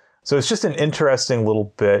 So it's just an interesting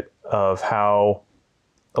little bit of how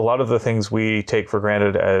a lot of the things we take for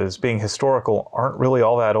granted as being historical aren't really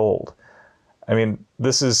all that old. I mean,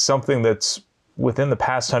 this is something that's within the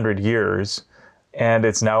past 100 years, and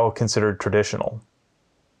it's now considered traditional.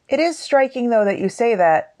 It is striking, though, that you say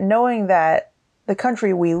that, knowing that the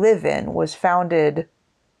country we live in was founded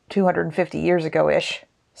 250 years ago-ish.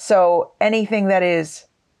 So anything that is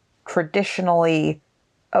traditionally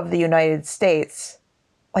of the United States,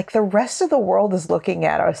 like the rest of the world is looking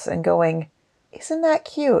at us and going, Isn't that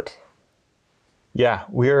cute? Yeah,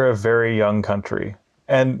 we are a very young country.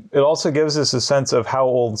 And it also gives us a sense of how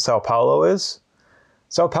old Sao Paulo is.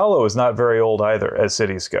 Sao Paulo is not very old either, as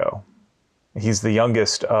cities go. He's the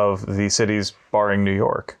youngest of the cities barring New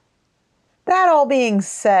York. That all being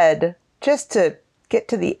said, just to get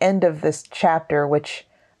to the end of this chapter, which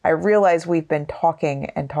I realize we've been talking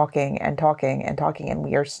and talking and talking and talking, and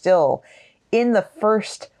we are still in the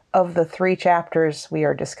first of the 3 chapters we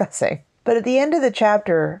are discussing. But at the end of the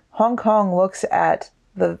chapter, Hong Kong looks at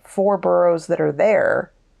the 4 boroughs that are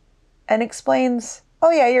there and explains,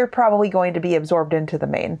 oh yeah, you're probably going to be absorbed into the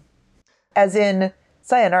main. As in,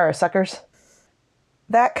 sayonara, suckers.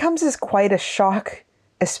 That comes as quite a shock,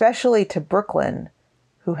 especially to Brooklyn,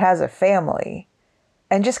 who has a family,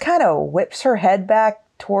 and just kind of whips her head back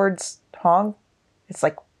towards Hong. It's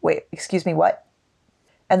like, wait, excuse me, what?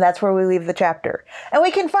 And that's where we leave the chapter. And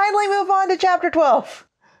we can finally move on to chapter 12.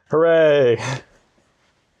 Hooray!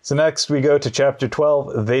 So next we go to chapter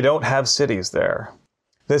 12. They don't have cities there.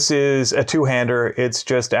 This is a 2-hander. It's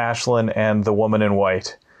just Ashlyn and the woman in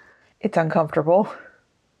white. It's uncomfortable.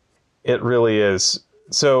 It really is.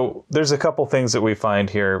 So there's a couple things that we find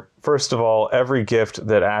here. First of all, every gift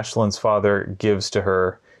that Ashlyn's father gives to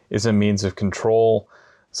her is a means of control,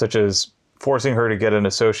 such as forcing her to get an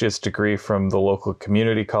associate's degree from the local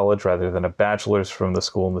community college rather than a bachelor's from the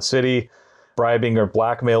school in the city, bribing or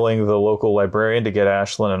blackmailing the local librarian to get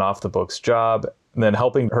Ashlyn an off-the-books job, and then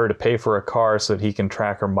helping her to pay for a car so that he can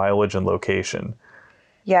track her mileage and location.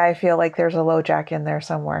 Yeah, I feel like there's a LoJack in there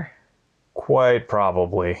somewhere. Quite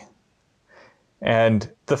probably.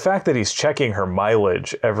 And the fact that he's checking her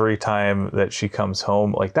mileage every time that she comes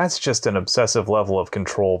home, like, that's just an obsessive level of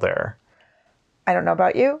control there. I don't know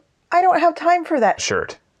about you. I don't have time for that.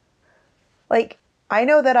 Shirt. Like, I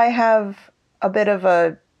know that I have a bit of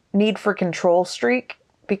a need for control streak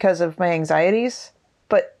because of my anxieties,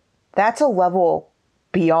 but that's a level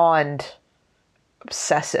beyond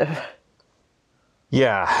obsessive.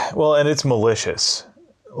 Yeah, well, and it's malicious.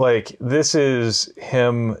 Like, this is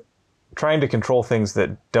him trying to control things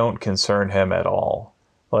that don't concern him at all.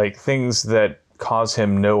 Like, things that cause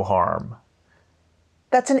him no harm.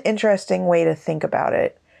 That's an interesting way to think about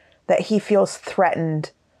it. That he feels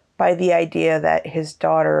threatened by the idea that his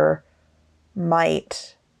daughter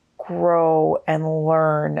might grow and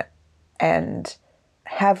learn and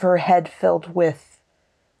have her head filled with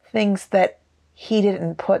things that he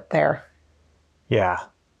didn't put there. Yeah.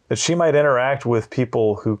 That she might interact with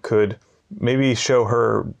people who could maybe show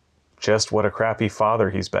her just what a crappy father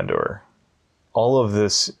he's been to her. All of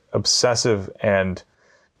this obsessive and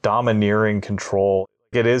domineering control.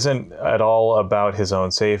 It isn't at all about his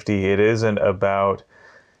own safety. It isn't about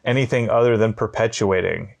anything other than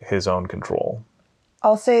perpetuating his own control.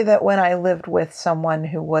 I'll say that when I lived with someone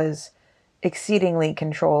who was exceedingly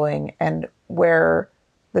controlling and where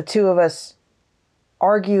the two of us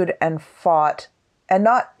argued and fought and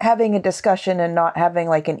not having a discussion and not having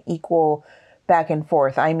like an equal back and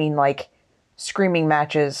forth. I mean, like screaming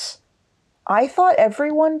matches. I thought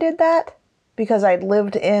everyone did that because I'd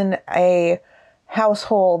lived in a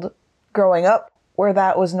household growing up where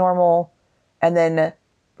that was normal. And then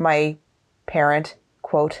my parent,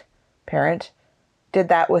 quote, parent, did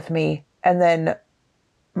that with me. And then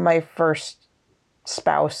my first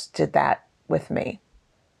spouse did that with me.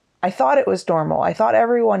 I thought it was normal. I thought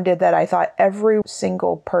everyone did that. I thought every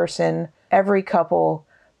single person, every couple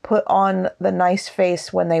put on the nice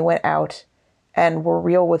face when they went out and were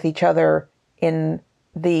real with each other in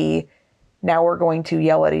the now we're going to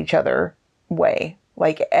yell at each other way.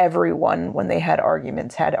 Like everyone, when they had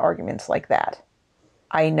arguments like that.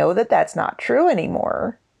 I know that that's not true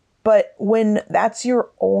anymore. But when that's your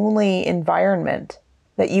only environment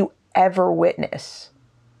that you ever witness,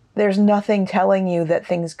 there's nothing telling you that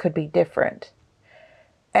things could be different.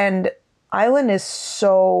 And Island is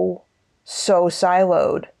so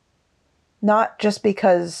siloed. Not just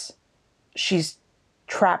because she's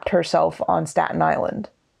trapped herself on Staten Island,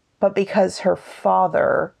 but because her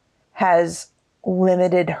father has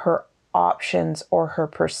limited her options or her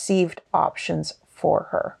perceived options for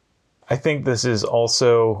her. I think this is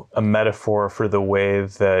also a metaphor for the way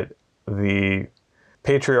that the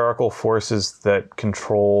patriarchal forces that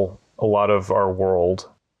control a lot of our world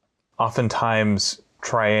oftentimes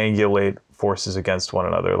triangulate forces against one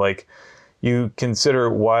another. Like, you consider,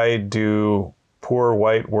 why do poor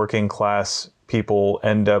white working class people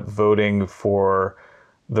end up voting for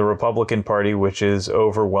the Republican Party, which is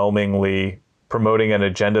overwhelmingly promoting an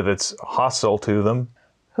agenda that's hostile to them?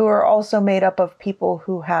 Who are also made up of people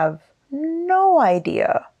who have no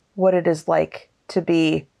idea what it is like to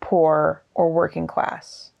be poor or working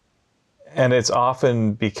class. And it's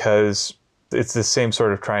often because it's the same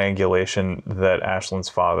sort of triangulation that Ashlyn's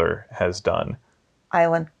father has done.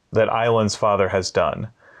 That Island's father has done.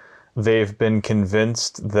 They've been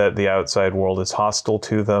convinced that the outside world is hostile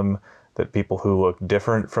to them, that people who look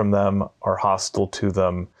different from them are hostile to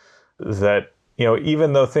them, that, you know,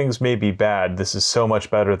 even though things may be bad, this is so much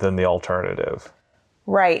better than the alternative.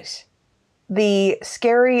 Right. The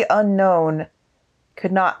scary unknown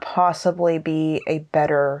could not possibly be a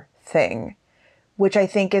better thing, which I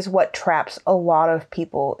think is what traps a lot of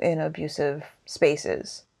people in abusive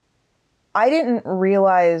spaces. I didn't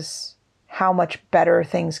realize how much better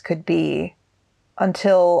things could be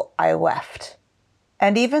until I left.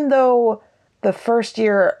 And even though the first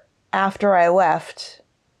year after I left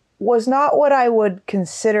was not what I would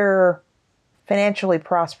consider financially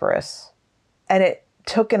prosperous, and it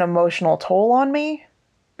took an emotional toll on me,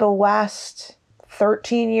 the last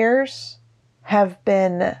 13 years have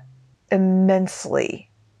been immensely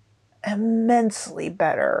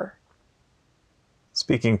better.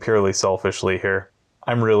 Speaking purely selfishly here,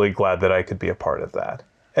 I'm really glad that I could be a part of that.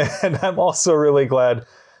 And I'm also really glad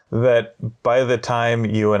that by the time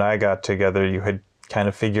you and I got together, you had kind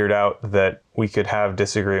of figured out that we could have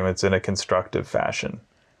disagreements in a constructive fashion.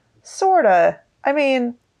 Sorta. I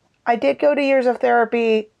mean, I did go to years of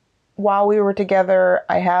therapy while we were together.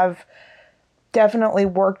 I have definitely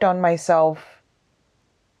worked on myself.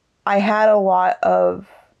 I had a lot of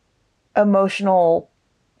emotional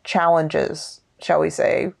challenges, shall we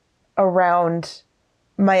say, around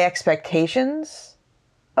my expectations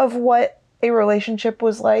of what a relationship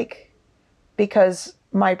was like, because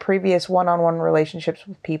my previous one-on-one relationships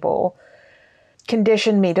with people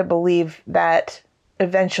conditioned me to believe that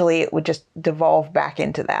eventually it would just devolve back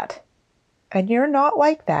into that. And you're not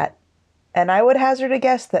like that. And I would hazard a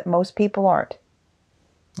guess that most people aren't.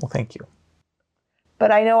 Well, thank you.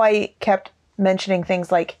 But I know I kept mentioning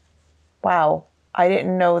things like, wow, I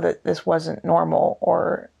didn't know that this wasn't normal,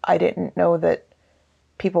 or I didn't know that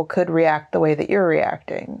people could react the way that you're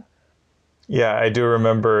reacting. Yeah, I do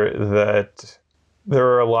remember that there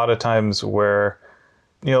were a lot of times where,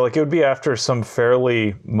 you know, like it would be after some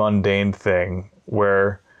fairly mundane thing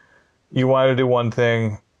where you wanted to do one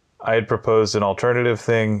thing, I had proposed an alternative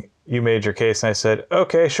thing, you made your case, and I said,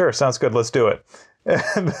 okay, sure, sounds good, let's do it.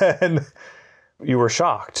 And then you were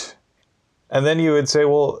shocked. And then you would say,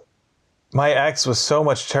 well, my ex was so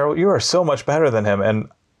much terrible. You are so much better than him. And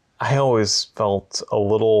I always felt a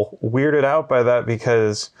little weirded out by that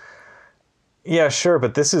because, yeah, sure,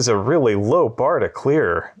 but this is a really low bar to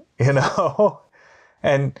clear, you know?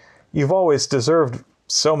 And you've always deserved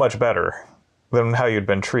so much better than how you'd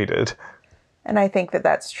been treated. And I think that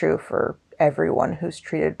that's true for everyone who's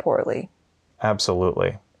treated poorly.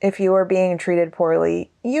 Absolutely. If you are being treated poorly,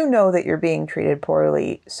 you know that you're being treated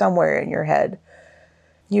poorly somewhere in your head.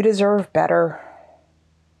 You deserve better.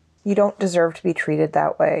 You don't deserve to be treated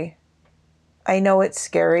that way. I know it's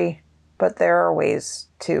scary, but there are ways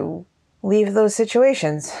to leave those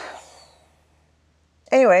situations.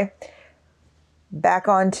 Anyway, back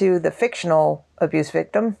on to the fictional abuse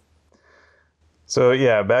victim. So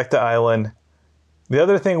yeah, back to Island. The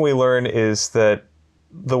other thing we learn is that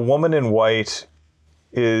the woman in white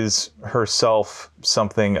is herself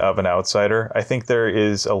something of an outsider. I think there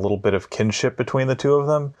is a little bit of kinship between the two of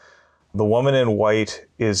them. The woman in white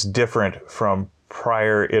is different from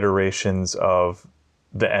prior iterations of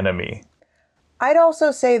the enemy. I'd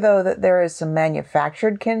also say, though, that there is some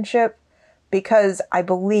manufactured kinship, because I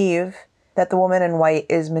believe that the woman in white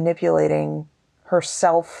is manipulating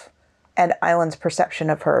herself and Island's perception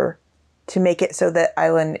of her to make it so that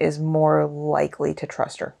Island is more likely to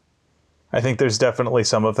trust her. I think there's definitely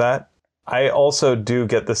some of that. I also do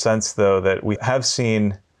get the sense, though, that we have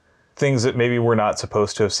seen things that maybe we're not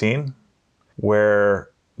supposed to have seen, where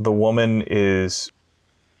the woman is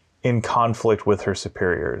in conflict with her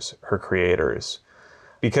superiors, her creators,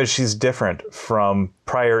 because she's different from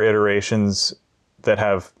prior iterations that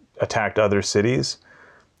have attacked other cities.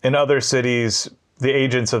 In other cities, the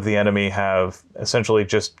agents of the enemy have essentially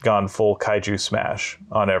just gone full kaiju smash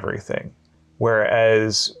on everything.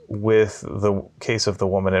 Whereas with the case of the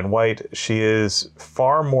woman in white, she is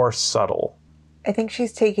far more subtle. I think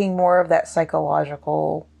she's taking more of that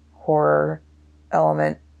psychological horror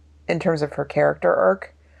element in terms of her character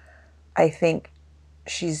arc. I think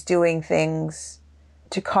she's doing things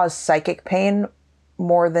to cause psychic pain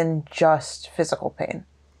more than just physical pain.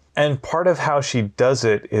 And part of how she does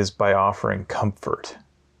it is by offering comfort.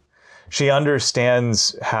 She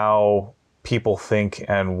understands how people think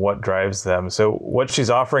and what drives them. So what she's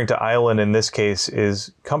offering to Island in this case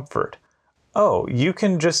is comfort. oh, you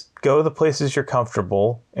can just go the places you're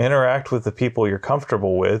comfortable, interact with the people you're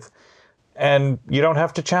comfortable with, and you don't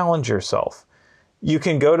have to challenge yourself. You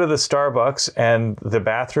can go to the Starbucks and the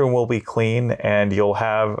bathroom will be clean and you'll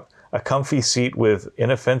have a comfy seat with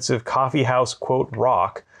inoffensive coffee house, quote,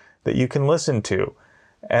 rock that you can listen to,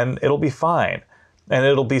 and it'll be fine. And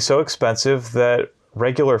it'll be so expensive that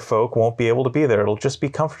regular folk won't be able to be there. It'll just be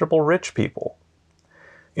comfortable rich people.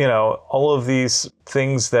 You know, all of these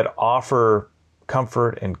things that offer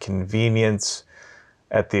comfort and convenience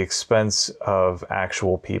at the expense of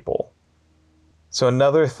actual people. So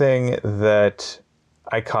another thing that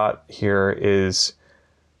I caught here is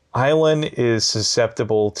Island is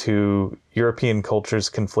susceptible to European culture's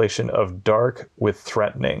conflation of dark with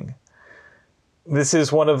threatening. This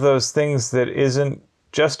is one of those things that isn't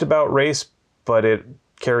just about race, but it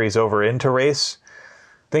carries over into race.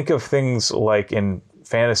 Think of things like in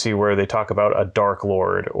fantasy where they talk about a Dark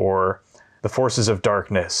Lord or the forces of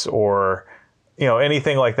darkness or, you know,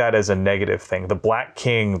 anything like that as a negative thing. The Black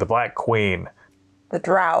King, the Black Queen. The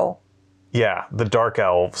Drow. Yeah, the Dark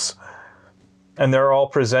Elves. And they're all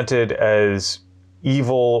presented as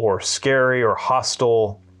evil or scary or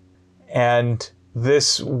hostile. And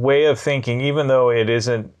this way of thinking, even though it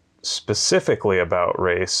isn't specifically about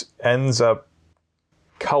race, ends up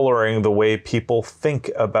coloring the way people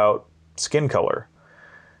think about skin color.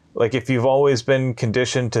 Like if you've always been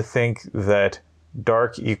conditioned to think that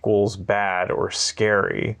dark equals bad or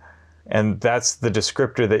scary, and that's the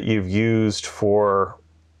descriptor that you've used for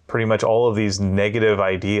pretty much all of these negative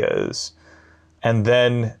ideas, and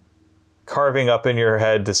then carving up in your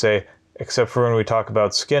head to say, except for when we talk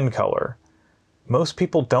about skin color, most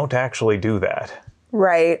people don't actually do that.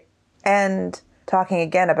 Right. And talking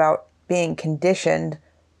again about being conditioned,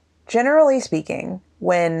 generally speaking,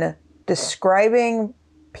 when describing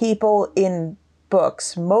people in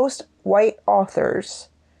books, most white authors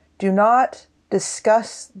do not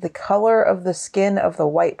discuss the color of the skin of the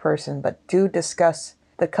white person, but do discuss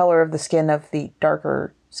the color of the skin of the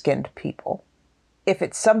darker skinned people. If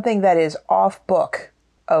it's something that is off book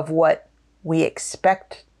of what we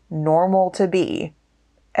expect normal to be,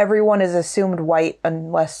 everyone is assumed white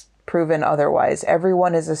unless proven otherwise.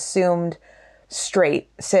 Everyone is assumed straight,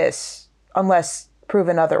 cis, unless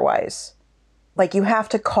proven otherwise. Like, you have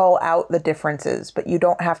to call out the differences, but you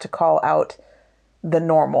don't have to call out the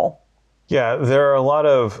normal. Yeah, there are a lot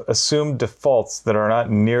of assumed defaults that are not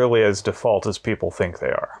nearly as default as people think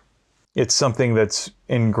they are. It's something that's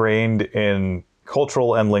ingrained in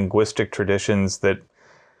cultural and linguistic traditions that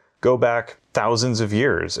go back thousands of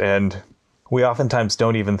years, and we oftentimes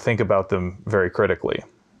don't even think about them very critically.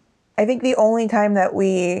 I think the only time that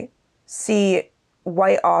we see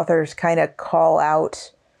white authors kind of call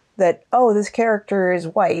out that, oh, this character is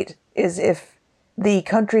white, is if the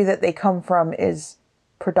country that they come from is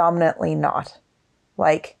predominantly not.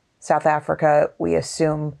 Like South Africa, we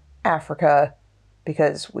assume Africa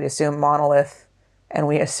because we assume monolith, and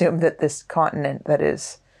we assume that this continent that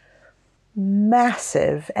is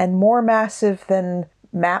massive and more massive than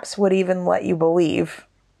maps would even let you believe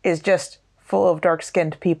is just full of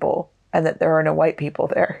dark-skinned people and that there are no white people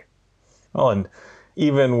there. Well, and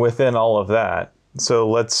even within all of that, so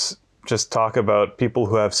let's just talk about people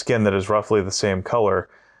who have skin that is roughly the same color.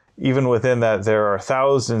 Even within that, there are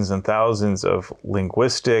thousands and thousands of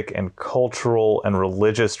linguistic and cultural and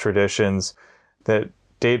religious traditions that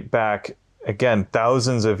date back, again,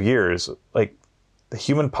 thousands of years. Like, the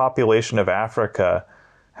human population of Africa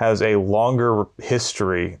has a longer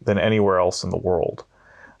history than anywhere else in the world.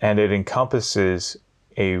 And it encompasses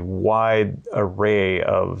a wide array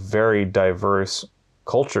of very diverse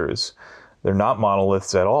cultures. They're not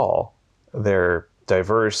monoliths at all. They're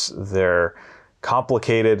diverse, they're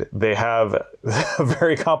complicated, they have a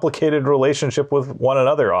very complicated relationship with one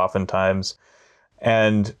another oftentimes.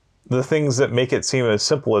 And the things that make it seem as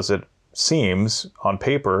simple as it seems on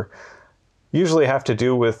paper usually have to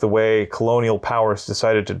do with the way colonial powers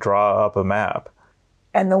decided to draw up a map.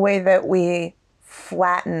 And the way that we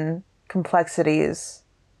flatten complexities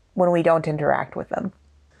when we don't interact with them.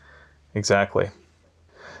 Exactly.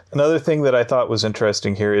 Another thing that I thought was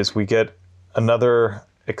interesting here is we get another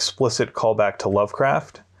explicit callback to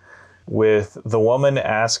Lovecraft, with the woman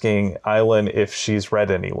asking Island if she's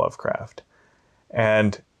read any Lovecraft.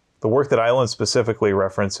 And the work that Island specifically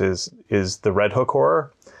references is the Red Hook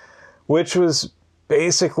horror, which was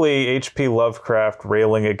basically H.P. Lovecraft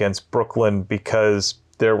railing against Brooklyn because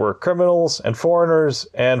there were criminals and foreigners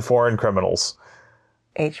and foreign criminals.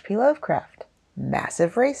 H.P. Lovecraft,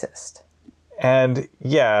 massive racist. And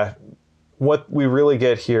yeah, what we really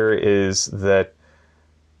get here is that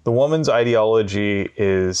the woman's ideology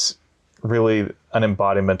is really an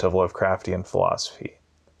embodiment of Lovecraftian philosophy.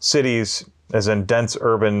 Cities, as in dense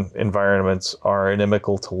urban environments, are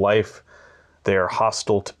inimical to life. They are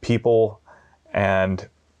hostile to people. And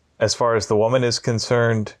as far as the woman is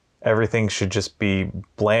concerned, everything should just be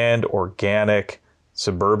bland, organic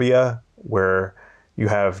suburbia where you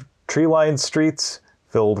have tree-lined streets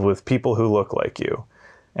filled with people who look like you.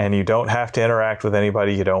 And you don't have to interact with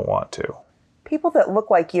anybody you don't want to. People that look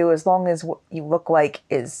like you, as long as what you look like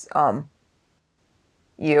is,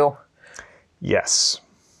 you. Yes.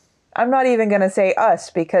 I'm not even going to say us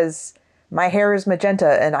because my hair is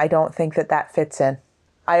magenta and I don't think that that fits in.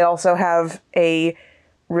 I also have a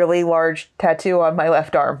really large tattoo on my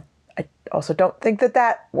left arm. I also don't think that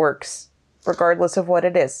that works, regardless of what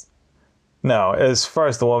it is. No, as far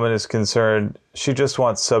as the woman is concerned, she just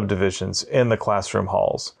wants subdivisions in the classroom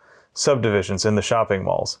halls, subdivisions in the shopping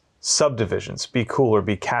malls, subdivisions, be cool or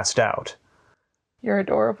be cast out. You're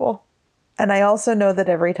adorable. And I also know that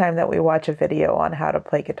every time that we watch a video on how to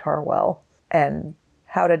play guitar well and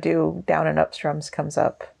how to do down and up strums comes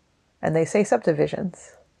up and they say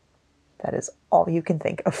subdivisions, that is all you can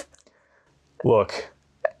think of. Look,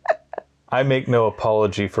 I make no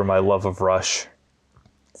apology for my love of Rush.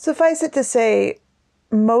 Suffice it to say,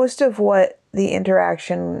 most of what the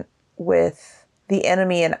interaction with the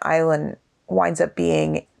enemy and Island winds up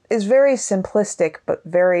being is very simplistic but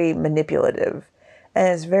very manipulative, and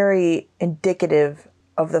is very indicative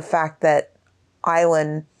of the fact that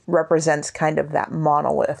Island represents kind of that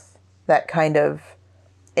monolith, that kind of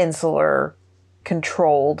insular,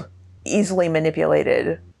 controlled, easily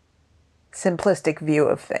manipulated, simplistic view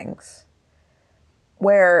of things.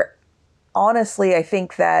 Where, honestly, I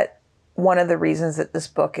think that one of the reasons that this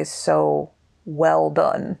book is so well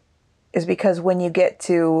done is because when you get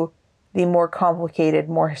to the more complicated,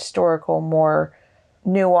 more historical, more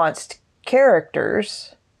nuanced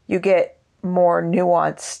characters, you get more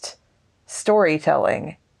nuanced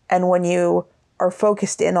storytelling. And when you are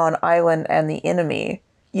focused in on Island and the enemy,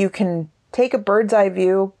 you can take a bird's eye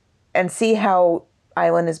view and see how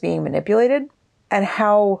Island is being manipulated and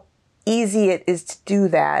how easy it is to do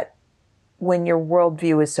that when your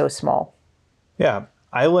worldview is so small. Yeah,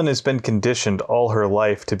 Island has been conditioned all her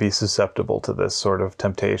life to be susceptible to this sort of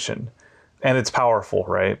temptation. And it's powerful,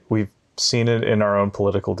 right? We've seen it in our own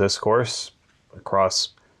political discourse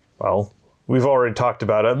across, well, we've already talked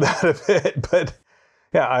about that a bit, but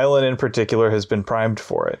yeah, Island in particular has been primed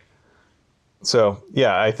for it. So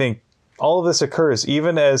yeah, I think all of this occurs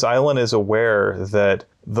even as Island is aware that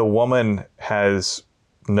the woman has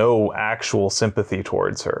no actual sympathy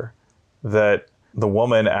towards her, that the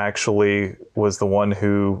woman actually was the one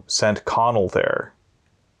who sent Connell there.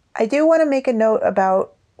 I do want to make a note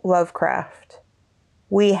about Lovecraft.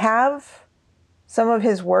 We have some of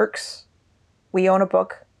his works. We own a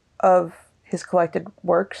book of his collected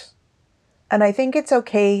works. And I think it's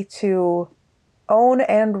okay to own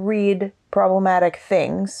and read problematic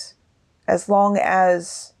things as long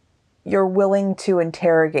as you're willing to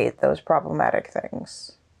interrogate those problematic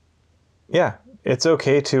things. Yeah, it's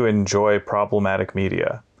okay to enjoy problematic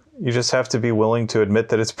media. You just have to be willing to admit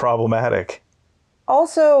that it's problematic.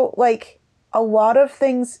 Also, like, a lot of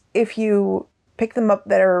things, if you pick them up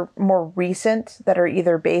that are more recent, that are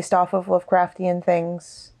either based off of Lovecraftian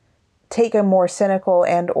things, take a more cynical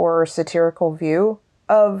and or satirical view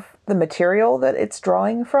of the material that it's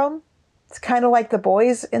drawing from. It's kind of like The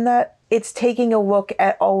Boys in that it's taking a look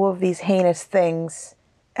at all of these heinous things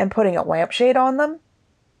and putting a lampshade on them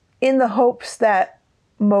in the hopes that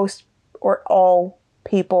most or all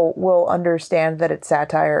people will understand that it's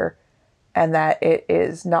satire and that it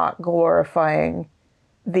is not glorifying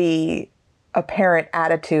the apparent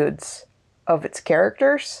attitudes of its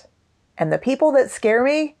characters. And the people that scare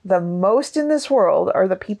me the most in this world are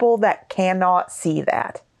the people that cannot see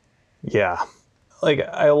that. Yeah. Like,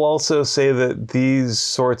 I'll also say that these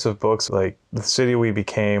sorts of books, like The City We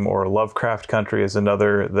Became or Lovecraft Country is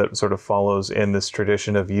another that sort of follows in this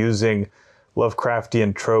tradition of using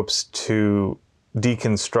Lovecraftian tropes to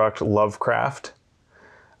deconstruct Lovecraft.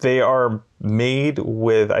 They are made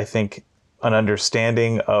with, I think, an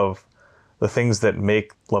understanding of the things that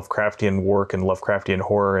make Lovecraftian work and Lovecraftian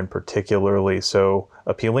horror in particularly so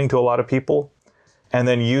appealing to a lot of people. And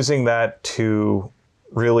then using that to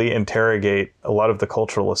really interrogate a lot of the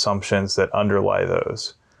cultural assumptions that underlie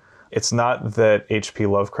those. It's not that H.P.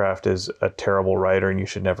 Lovecraft is a terrible writer and you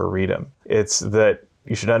should never read him. It's that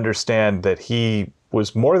you should understand that he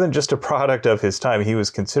was more than just a product of his time. He was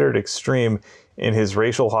considered extreme in his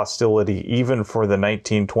racial hostility even for the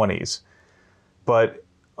 1920s. But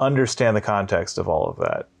understand the context of all of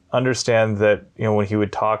that. Understand that, when he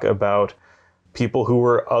would talk about people who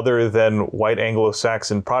were other than white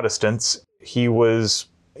Anglo-Saxon Protestants. He was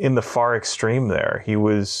in the far extreme there. He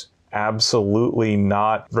was absolutely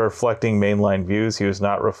not reflecting mainline views. He was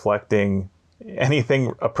not reflecting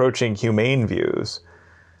anything approaching humane views.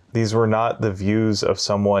 These were not the views of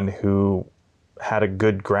someone who had a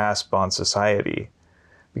good grasp on society,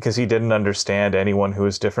 because he didn't understand anyone who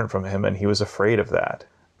was different from him, and he was afraid of that.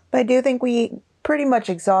 I do think we pretty much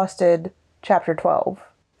exhausted chapter 12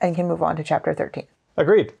 and can move on to chapter 13.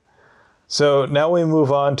 Agreed. So now we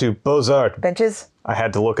move on to Beaux-Arts. Benches? I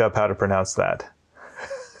had to look up how to pronounce that.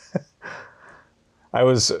 I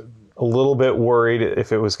was a little bit worried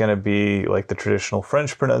if it was going to be like the traditional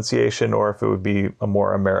French pronunciation or if it would be a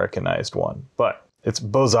more Americanized one. But it's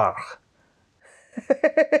Beaux-Arts.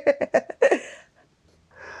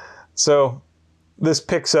 So this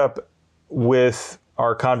picks up with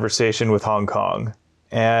our conversation with Hong Kong.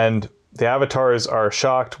 And the avatars are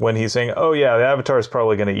shocked when he's saying, oh yeah, the avatar is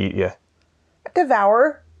probably going to eat you.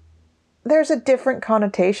 Devour. There's a different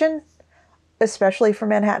connotation, especially for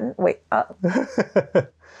Manhattan. Wait. I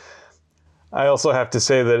also have to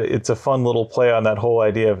say that it's a fun little play on that whole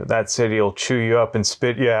idea of that city will chew you up and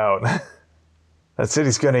spit you out. That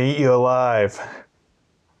city's going to eat you alive.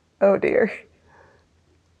 Oh dear.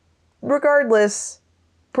 Regardless,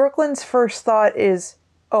 Brooklyn's first thought is,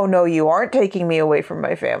 oh no, you aren't taking me away from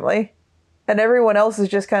my family. And everyone else is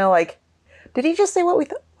just kind of like, did he just say what we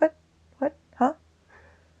thought? What? What? Huh?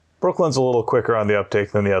 Brooklyn's a little quicker on the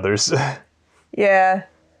uptake than the others. Yeah.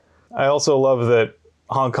 I also love that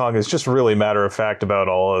Hong Kong is just really matter of fact about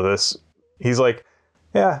all of this. He's like,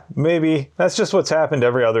 yeah, maybe. That's just what's happened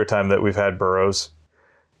every other time that we've had boroughs.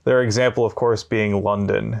 Their example, of course, being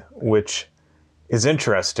London, which is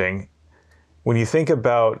interesting. When you think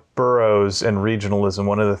about boroughs and regionalism,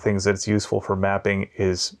 one of the things that's useful for mapping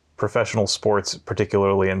is professional sports,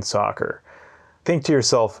 particularly in soccer. Think to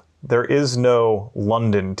yourself, there is no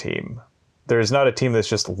London team. There is not a team that's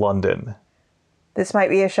just London. This might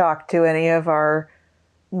be a shock to any of our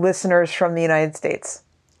listeners from the United States.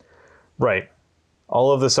 Right.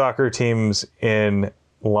 All of the soccer teams in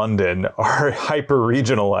London are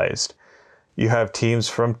hyper-regionalized. You have teams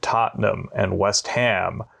from Tottenham and West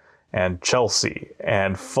Ham and Chelsea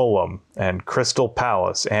and Fulham and Crystal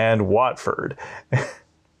Palace and Watford.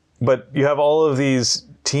 But you have all of these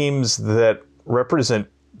teams that represent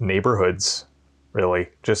neighborhoods, really,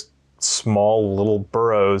 just small little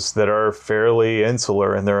boroughs that are fairly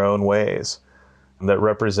insular in their own ways, that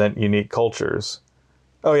represent unique cultures.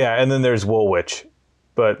 Oh yeah, and then there's Woolwich,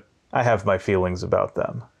 but I have my feelings about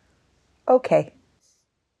them. Okay.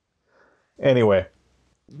 Anyway,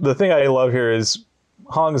 the thing I love here is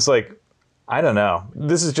Hong's like, I don't know.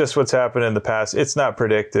 This is just what's happened in the past. It's not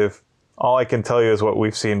predictive. All I can tell you is what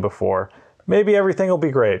we've seen before. Maybe everything will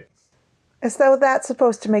be great. As though that's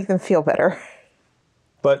supposed to make them feel better.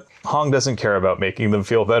 But Hong doesn't care about making them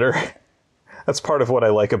feel better. That's part of what I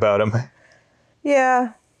like about him.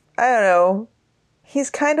 Yeah, I don't know.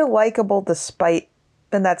 He's kind of likable despite,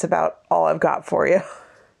 and that's about all I've got for you.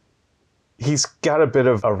 He's got a bit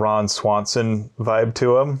of a Ron Swanson vibe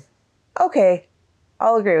to him. Okay,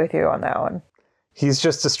 I'll agree with you on that one. He's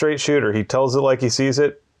just a straight shooter. He tells it like he sees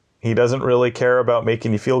it. He doesn't really care about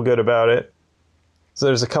making you feel good about it. So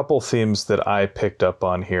there's a couple themes that I picked up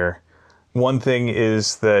on here. One thing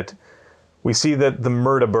is that we see that the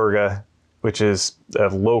Murda-Burger, which is a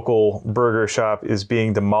local burger shop, is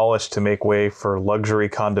being demolished to make way for luxury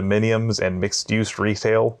condominiums and mixed-use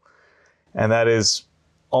retail. And that is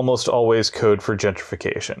almost always code for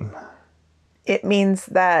gentrification. It means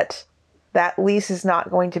that that lease is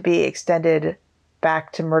not going to be extended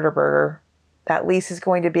back to Murda-Burger. That lease is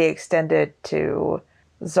going to be extended to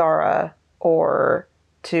Zara or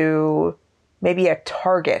to maybe a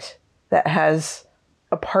Target that has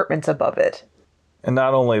apartments above it. And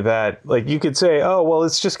not only that, like you could say, oh, well,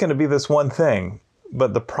 it's just going to be this one thing.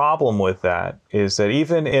 But the problem with that is that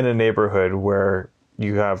even in a neighborhood where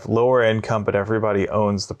you have lower income, but everybody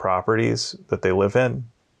owns the properties that they live in,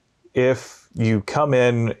 if you come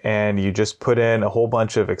in and you just put in a whole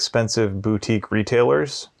bunch of expensive boutique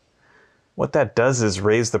retailers, what that does is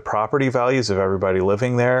raise the property values of everybody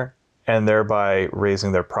living there and thereby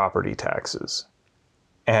raising their property taxes.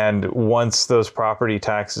 And once those property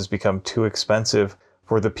taxes become too expensive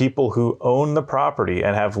for the people who own the property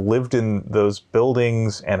and have lived in those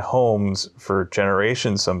buildings and homes for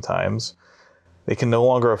generations sometimes, they can no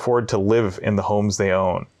longer afford to live in the homes they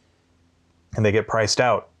own. And they get priced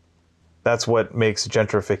out. That's what makes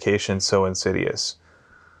gentrification so insidious.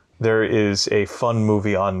 There is a fun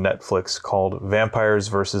movie on Netflix called Vampires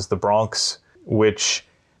versus the Bronx, which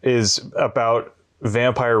is about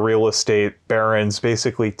vampire real estate barons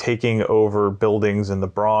basically taking over buildings in the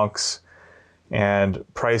Bronx and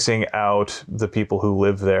pricing out the people who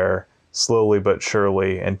live there slowly but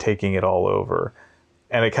surely and taking it all over.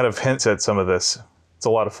 And it kind of hints at some of this. It's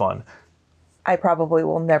a lot of fun. I probably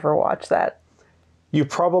will never watch that. You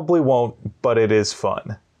probably won't, but it is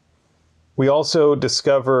fun. We also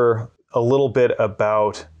discover a little bit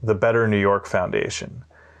about the Better New York Foundation,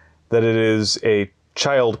 that it is a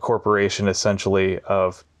child corporation, essentially,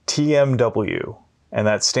 of TMW, and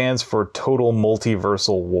that stands for Total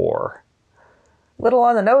Multiversal War. Little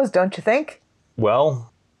on the nose, don't you think?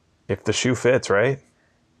 Well, if the shoe fits, right?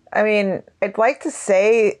 I mean, I'd like to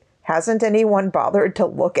say, hasn't anyone bothered to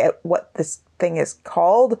look at what this thing is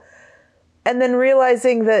called? And then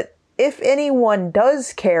realizing that if anyone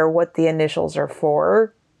does care what the initials are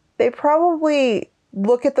for, they probably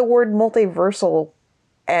look at the word multiversal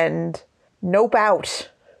and nope out.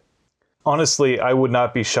 Honestly, I would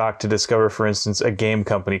not be shocked to discover, for instance, a game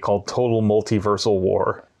company called Total Multiversal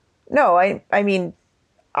War. No, I mean,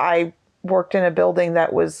 I worked in a building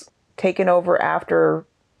that was taken over after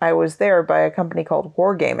I was there by a company called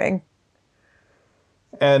Wargaming.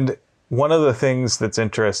 And one of the things that's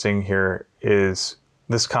interesting here is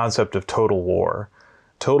this concept of total war.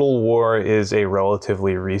 Total war is a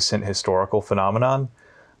relatively recent historical phenomenon.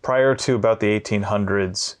 Prior to about the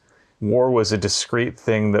 1800s, war was a discrete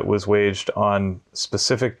thing that was waged on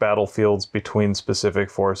specific battlefields between specific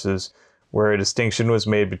forces, where a distinction was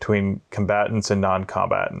made between combatants and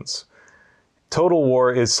non-combatants. Total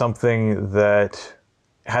war is something that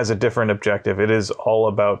has a different objective. It is all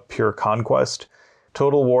about pure conquest.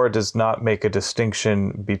 Total war does not make a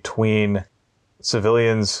distinction between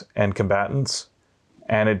civilians and combatants,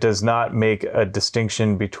 and it does not make a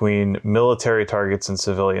distinction between military targets and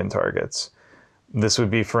civilian targets. This would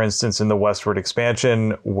be, for instance, in the westward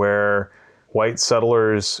expansion, where white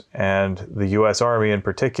settlers and the U.S. Army in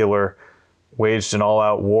particular waged an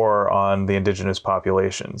all-out war on the indigenous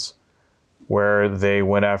populations, where they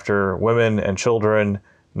went after women and children,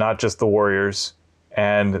 not just the warriors,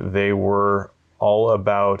 and they were all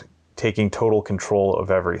about taking total control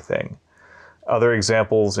of everything. Other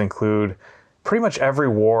examples include pretty much every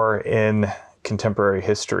war in contemporary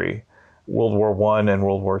history. World War I and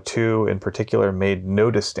World War II in particular made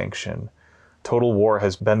no distinction. Total war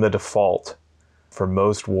has been the default for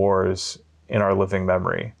most wars in our living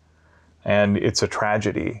memory. And it's a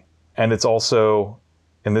tragedy. And it's also,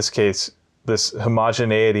 in this case, this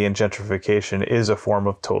homogeneity and gentrification is a form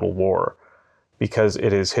of total war, because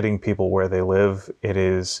it is hitting people where they live. It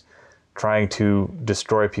is trying to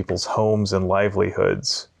destroy people's homes and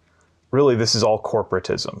livelihoods. Really, this is all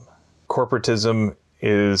corporatism. Corporatism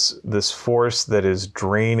is this force that is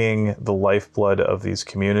draining the lifeblood of these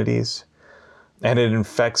communities, and it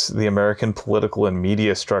infects the American political and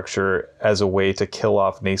media structure as a way to kill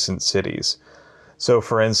off nascent cities. So,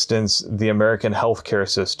 for instance, the American healthcare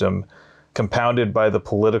system, compounded by the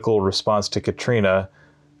political response to Katrina,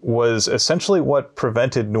 was essentially what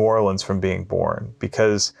prevented New Orleans from being born,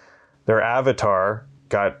 because their avatar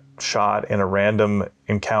got shot in a random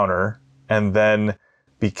encounter, and then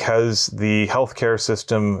because the healthcare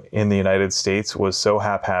system in the United States was so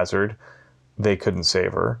haphazard, they couldn't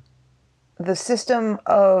save her. The system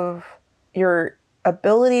of your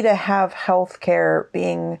ability to have healthcare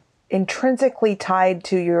being intrinsically tied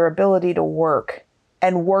to your ability to work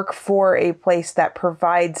and work for a place that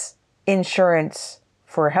provides insurance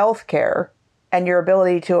for healthcare, and your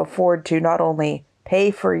ability to afford to not only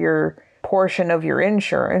pay for your portion of your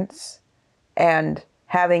insurance and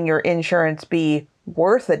having your insurance be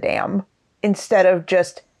worth a damn, instead of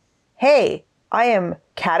just, hey, I am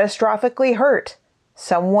catastrophically hurt,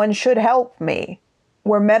 someone should help me.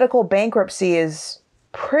 Where medical bankruptcy is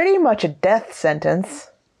pretty much a death sentence,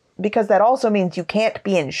 because that also means you can't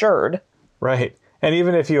be insured. Right. And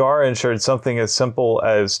even if you are insured, something as simple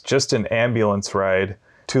as just an ambulance ride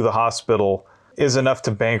to the hospital is enough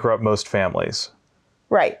to bankrupt most families.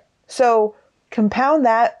 Right. So compound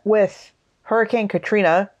that with Hurricane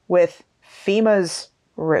Katrina, with FEMA's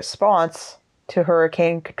response to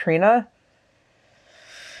Hurricane Katrina,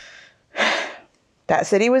 that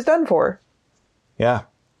city was done for. Yeah.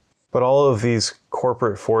 But all of these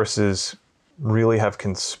corporate forces really have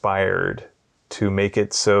conspired to make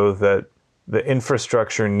it so that the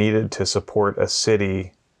infrastructure needed to support a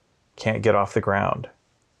city can't get off the ground.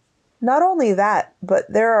 Not only that,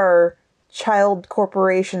 but there are child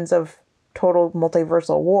corporations of total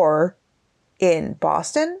multiversal war in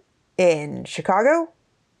Boston, in Chicago,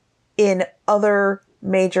 in other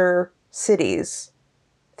major cities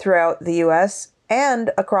throughout the US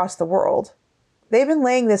and across the world. They've been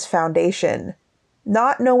laying this foundation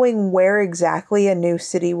not knowing where exactly a new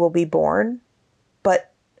city will be born,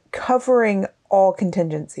 but covering all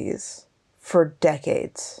contingencies for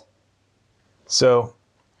decades. So,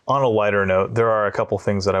 on a lighter note, there are a couple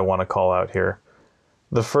things that I want to call out here.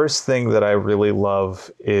 The first thing that I really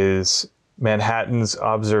love is Manhattan's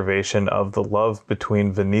observation of the love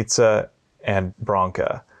between Venitza and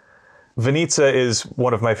Branka. Venitza is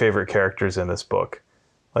one of my favorite characters in this book.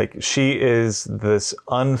 Like, she is this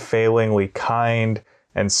unfailingly kind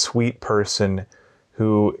and sweet person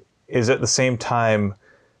who is at the same time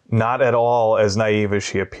not at all as naive as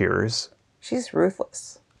she appears. She's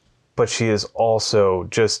ruthless. But she is also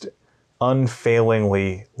just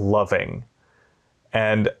unfailingly loving.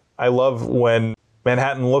 And I love when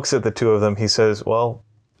Manhattan looks at the two of them, he says, well,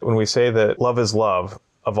 when we say that love is love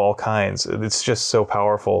of all kinds, it's just so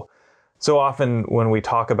powerful. So often when we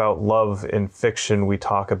talk about love in fiction, we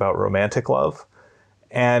talk about romantic love.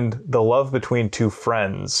 And the love between two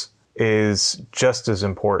friends is just as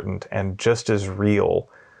important and just as real.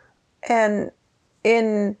 And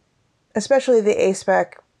in especially the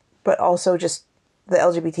ASPEC, but also just the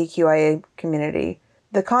LGBTQIA community,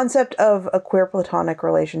 the concept of a queer platonic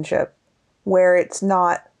relationship where it's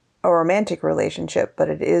not a romantic relationship, but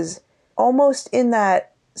it is almost in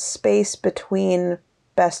that space between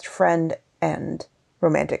best friend and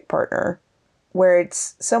romantic partner, where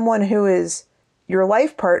it's someone who is your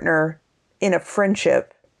life partner in a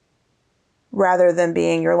friendship rather than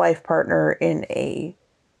being your life partner in a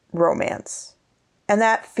romance. And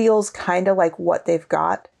that feels kind of like what they've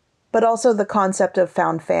got. But also the concept of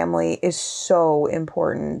found family is so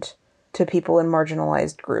important to people in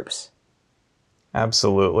marginalized groups.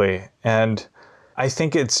 Absolutely. And I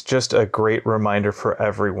think it's just a great reminder for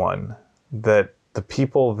everyone that the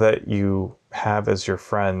people that you have as your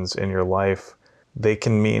friends in your life, they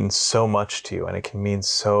can mean so much to you, and it can mean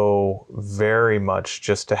so very much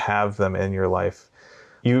just to have them in your life.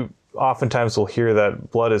 You oftentimes will hear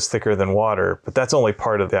that blood is thicker than water, but that's only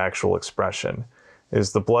part of the actual expression,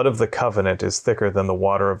 is the blood of the covenant is thicker than the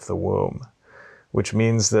water of the womb, which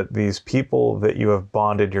means that these people that you have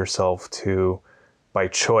bonded yourself to by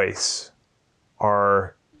choice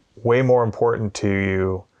are way more important to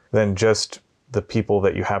you than just the people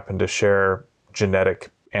that you happen to share genetic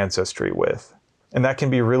ancestry with. And that can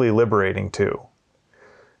be really liberating too.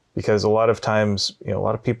 Because a lot of times, a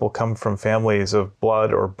lot of people come from families of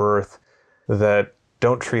blood or birth that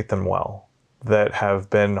don't treat them well, that have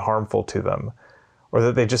been harmful to them, or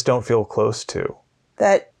that they just don't feel close to.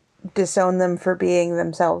 That disown them for being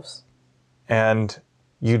themselves. And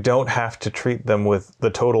you don't have to treat them with the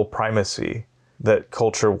total primacy that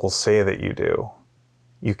culture will say that you do.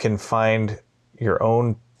 You can find your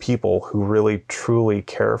own people who really truly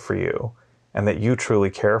care for you and that you truly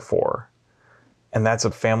care for. And that's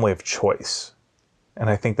a family of choice. And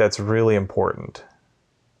I think that's really important.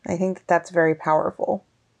 I think that that's very powerful.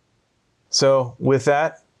 So with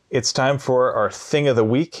that, it's time for our thing of the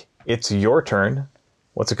week. It's your turn.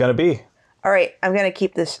 What's it going to be? All right, I'm going to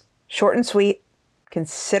keep this short and sweet,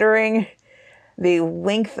 considering the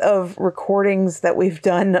length of recordings that we've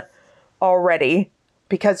done already,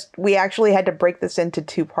 because we actually had to break this into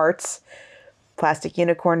two parts. Plastic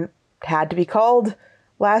Unicorn had to be called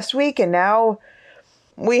last week, and now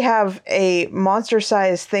we have a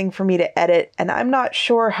monster-sized thing for me to edit, and I'm not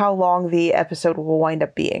sure how long the episode will wind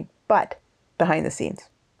up being, but behind the scenes.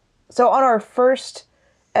 So on our first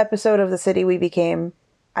episode of The City We Became,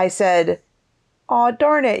 I said, "Aw,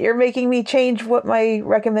 darn it, you're making me change what my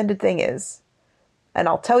recommended thing is. And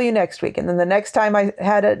I'll tell you next week." And then the next time I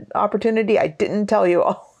had an opportunity, I didn't tell you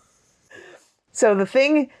all. So the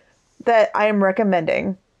thing that I am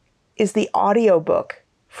recommending is the audiobook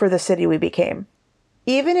for The City We Became.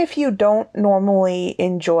 Even if you don't normally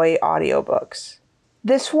enjoy audiobooks,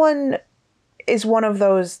 this one is one of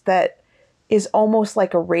those that is almost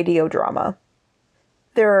like a radio drama.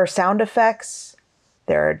 There are sound effects,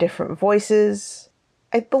 there are different voices.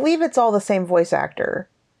 I believe it's all the same voice actor,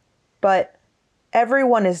 but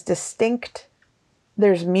everyone is distinct.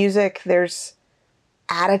 There's music, there's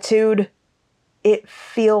attitude. It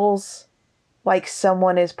feels like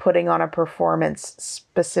someone is putting on a performance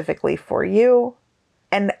specifically for you.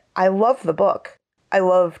 And I love the book. I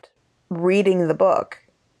loved reading the book.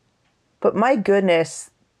 But my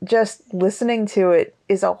goodness, just listening to it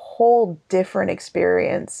is a whole different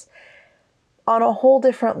experience on a whole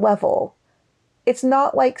different level. It's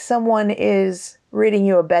not like someone is reading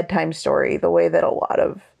you a bedtime story the way that a lot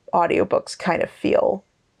of audiobooks kind of feel.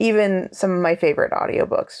 Even some of my favorite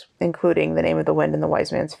audiobooks, including The Name of the Wind and The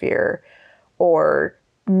Wise Man's Fear, or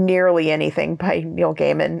nearly anything by Neil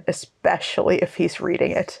Gaiman, especially if he's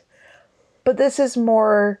reading it. But this is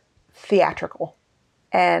more theatrical.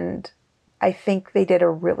 And I think they did a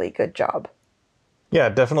really good job. Yeah,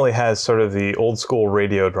 it definitely has sort of the old school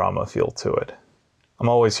radio drama feel to it. I'm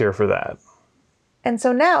always here for that. And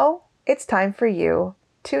so now it's time for you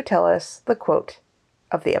to tell us the quote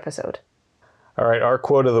of the episode. All right, our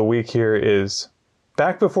quote of the week here is,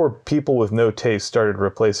 back before people with no taste started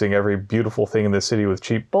replacing every beautiful thing in the city with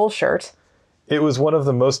cheap bullshit, it was one of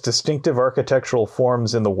the most distinctive architectural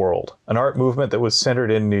forms in the world, an art movement that was centered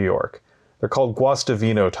in New York. They're called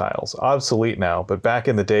Guastavino tiles, obsolete now, but back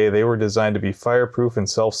in the day they were designed to be fireproof and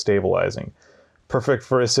self-stabilizing. Perfect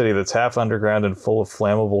for a city that's half underground and full of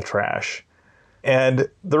flammable trash. And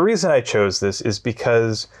the reason I chose this is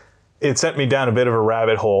because it sent me down a bit of a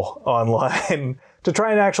rabbit hole online to try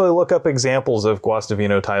and actually look up examples of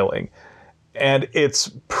Guastavino tiling. And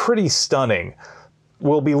it's pretty stunning.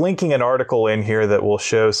 We'll be linking an article in here that will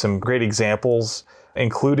show some great examples,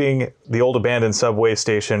 including the old abandoned subway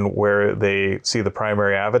station where they see the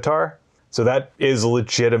primary avatar. So that is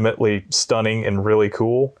legitimately stunning and really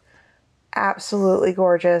cool. Absolutely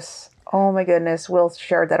gorgeous. Oh my goodness. Will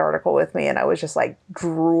shared that article with me and I was just like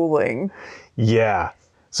drooling. Yeah.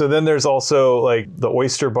 So then there's also like the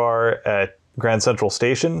Oyster Bar at Grand Central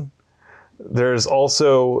Station. There's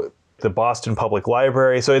also the Boston Public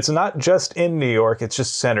Library. So it's not just in New York, it's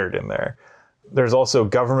just centered in there. There's also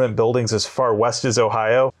government buildings as far west as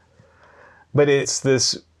Ohio. But it's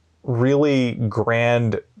this really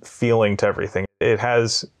grand feeling to everything. It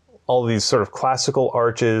has all these sort of classical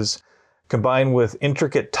arches combined with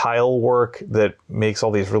intricate tile work that makes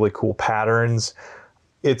all these really cool patterns.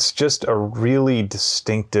 It's just a really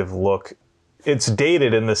distinctive look. It's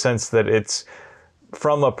dated in the sense that it's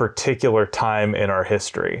from a particular time in our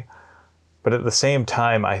history. But at the same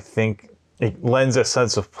time, I think it lends a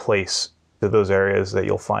sense of place to those areas that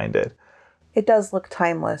you'll find it. It does look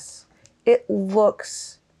timeless. It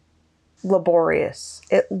looks laborious.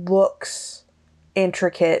 It looks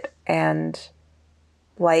intricate and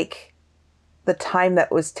like the time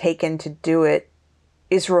that was taken to do it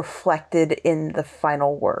is reflected in the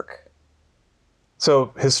final work.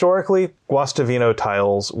 So historically, Guastavino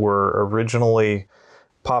tiles were originally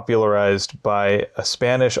popularized by a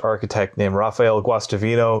Spanish architect named Rafael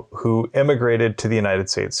Guastavino, who immigrated to the United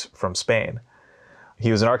States from Spain.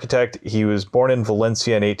 He was an architect. He was born in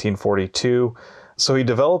Valencia in 1842. So he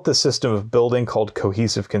developed a system of building called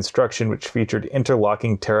cohesive construction, which featured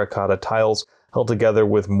interlocking terracotta tiles held together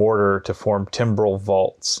with mortar to form timbral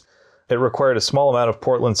vaults. It required a small amount of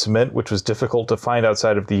Portland cement, which was difficult to find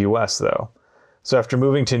outside of the US, though. So after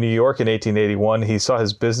moving to New York in 1881, he saw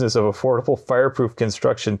his business of affordable fireproof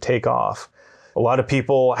construction take off. A lot of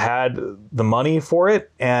people had the money for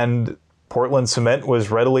it, and Portland cement was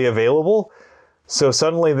readily available. So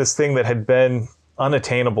suddenly this thing that had been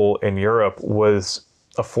unattainable in Europe was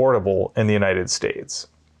affordable in the United States.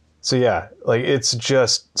 So yeah, like it's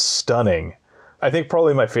just stunning. I think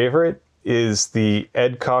probably my favorite is the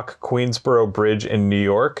Edcock Queensboro Bridge in New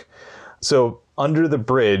York. So under the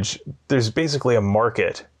bridge, there's basically a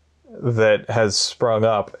market that has sprung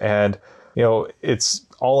up, and you know, it's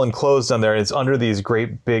all enclosed on there, and it's under these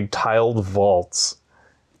great big tiled vaults.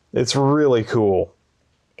 It's really cool.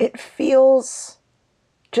 It feels,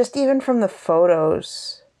 just even from the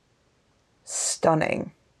photos,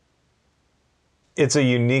 stunning. It's a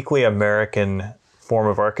uniquely American form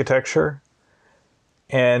of architecture,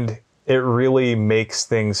 and it really makes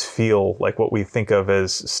things feel like what we think of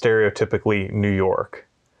as stereotypically New York.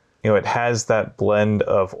 You know, it has that blend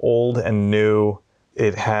of old and new.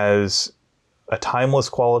 It has a timeless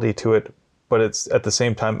quality to it, but it's at the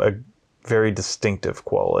same time a very distinctive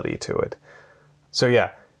quality to it. So yeah,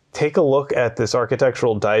 take a look at this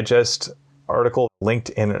Architectural Digest article linked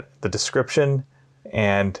in the description.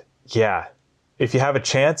 And yeah, if you have a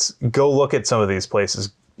chance, go look at some of these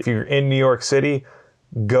places. If you're in New York City,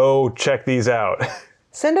 go check these out.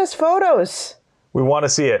 Send us photos. We want to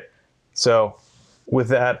see it. So with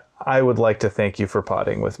that, I would like to thank you for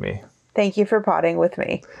potting with me. Thank you for potting with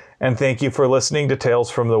me. And thank you for listening to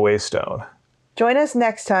Tales from the Waystone. Join us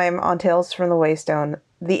next time on Tales from the Waystone,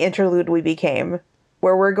 the interlude we became,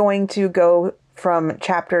 where we're going to go from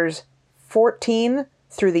chapters 14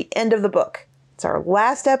 through the end of the book. It's our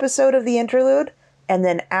last episode of the interlude, and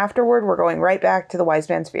then afterward, we're going right back to the Wise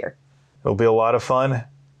Man's Fear. It'll be a lot of fun.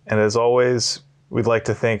 And as always, we'd like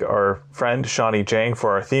to thank our friend Shawnee Jang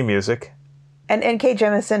for our theme music. And N.K.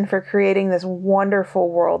 Jemisin for creating this wonderful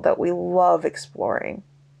world that we love exploring.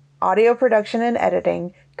 Audio production and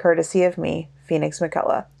editing, courtesy of me, Phoenix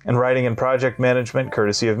McCullough. And writing and project management,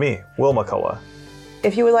 courtesy of me, Will McCullough.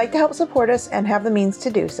 If you would like to help support us and have the means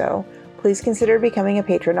to do so, please consider becoming a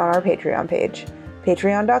patron on our Patreon page,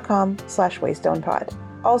 patreon.com/waystonepod.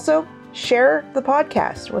 Also, share the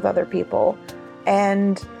podcast with other people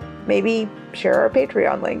and maybe share our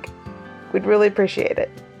Patreon link. We'd really appreciate it.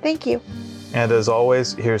 Thank you. And as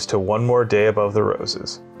always, here's to one more day above the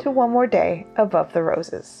roses. To one more day above the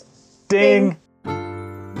roses. Ding!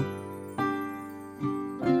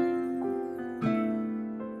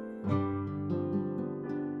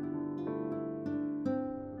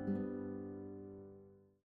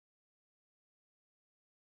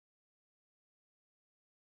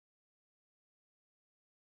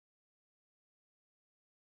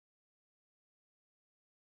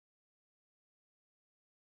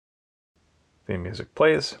 Theme music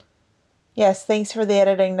plays. Yes, thanks for the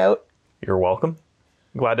editing note. You're welcome.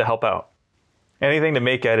 Glad to help out. Anything to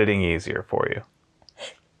make editing easier for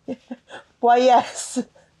you. Why, yes.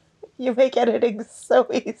 You make editing so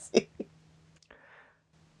easy.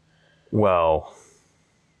 Well,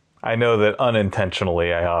 I know that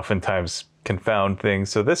unintentionally I oftentimes confound things,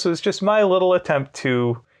 so this was just my little attempt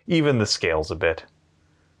to even the scales a bit.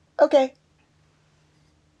 Okay.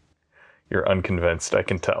 You're unconvinced, I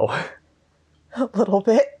can tell. A little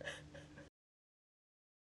bit.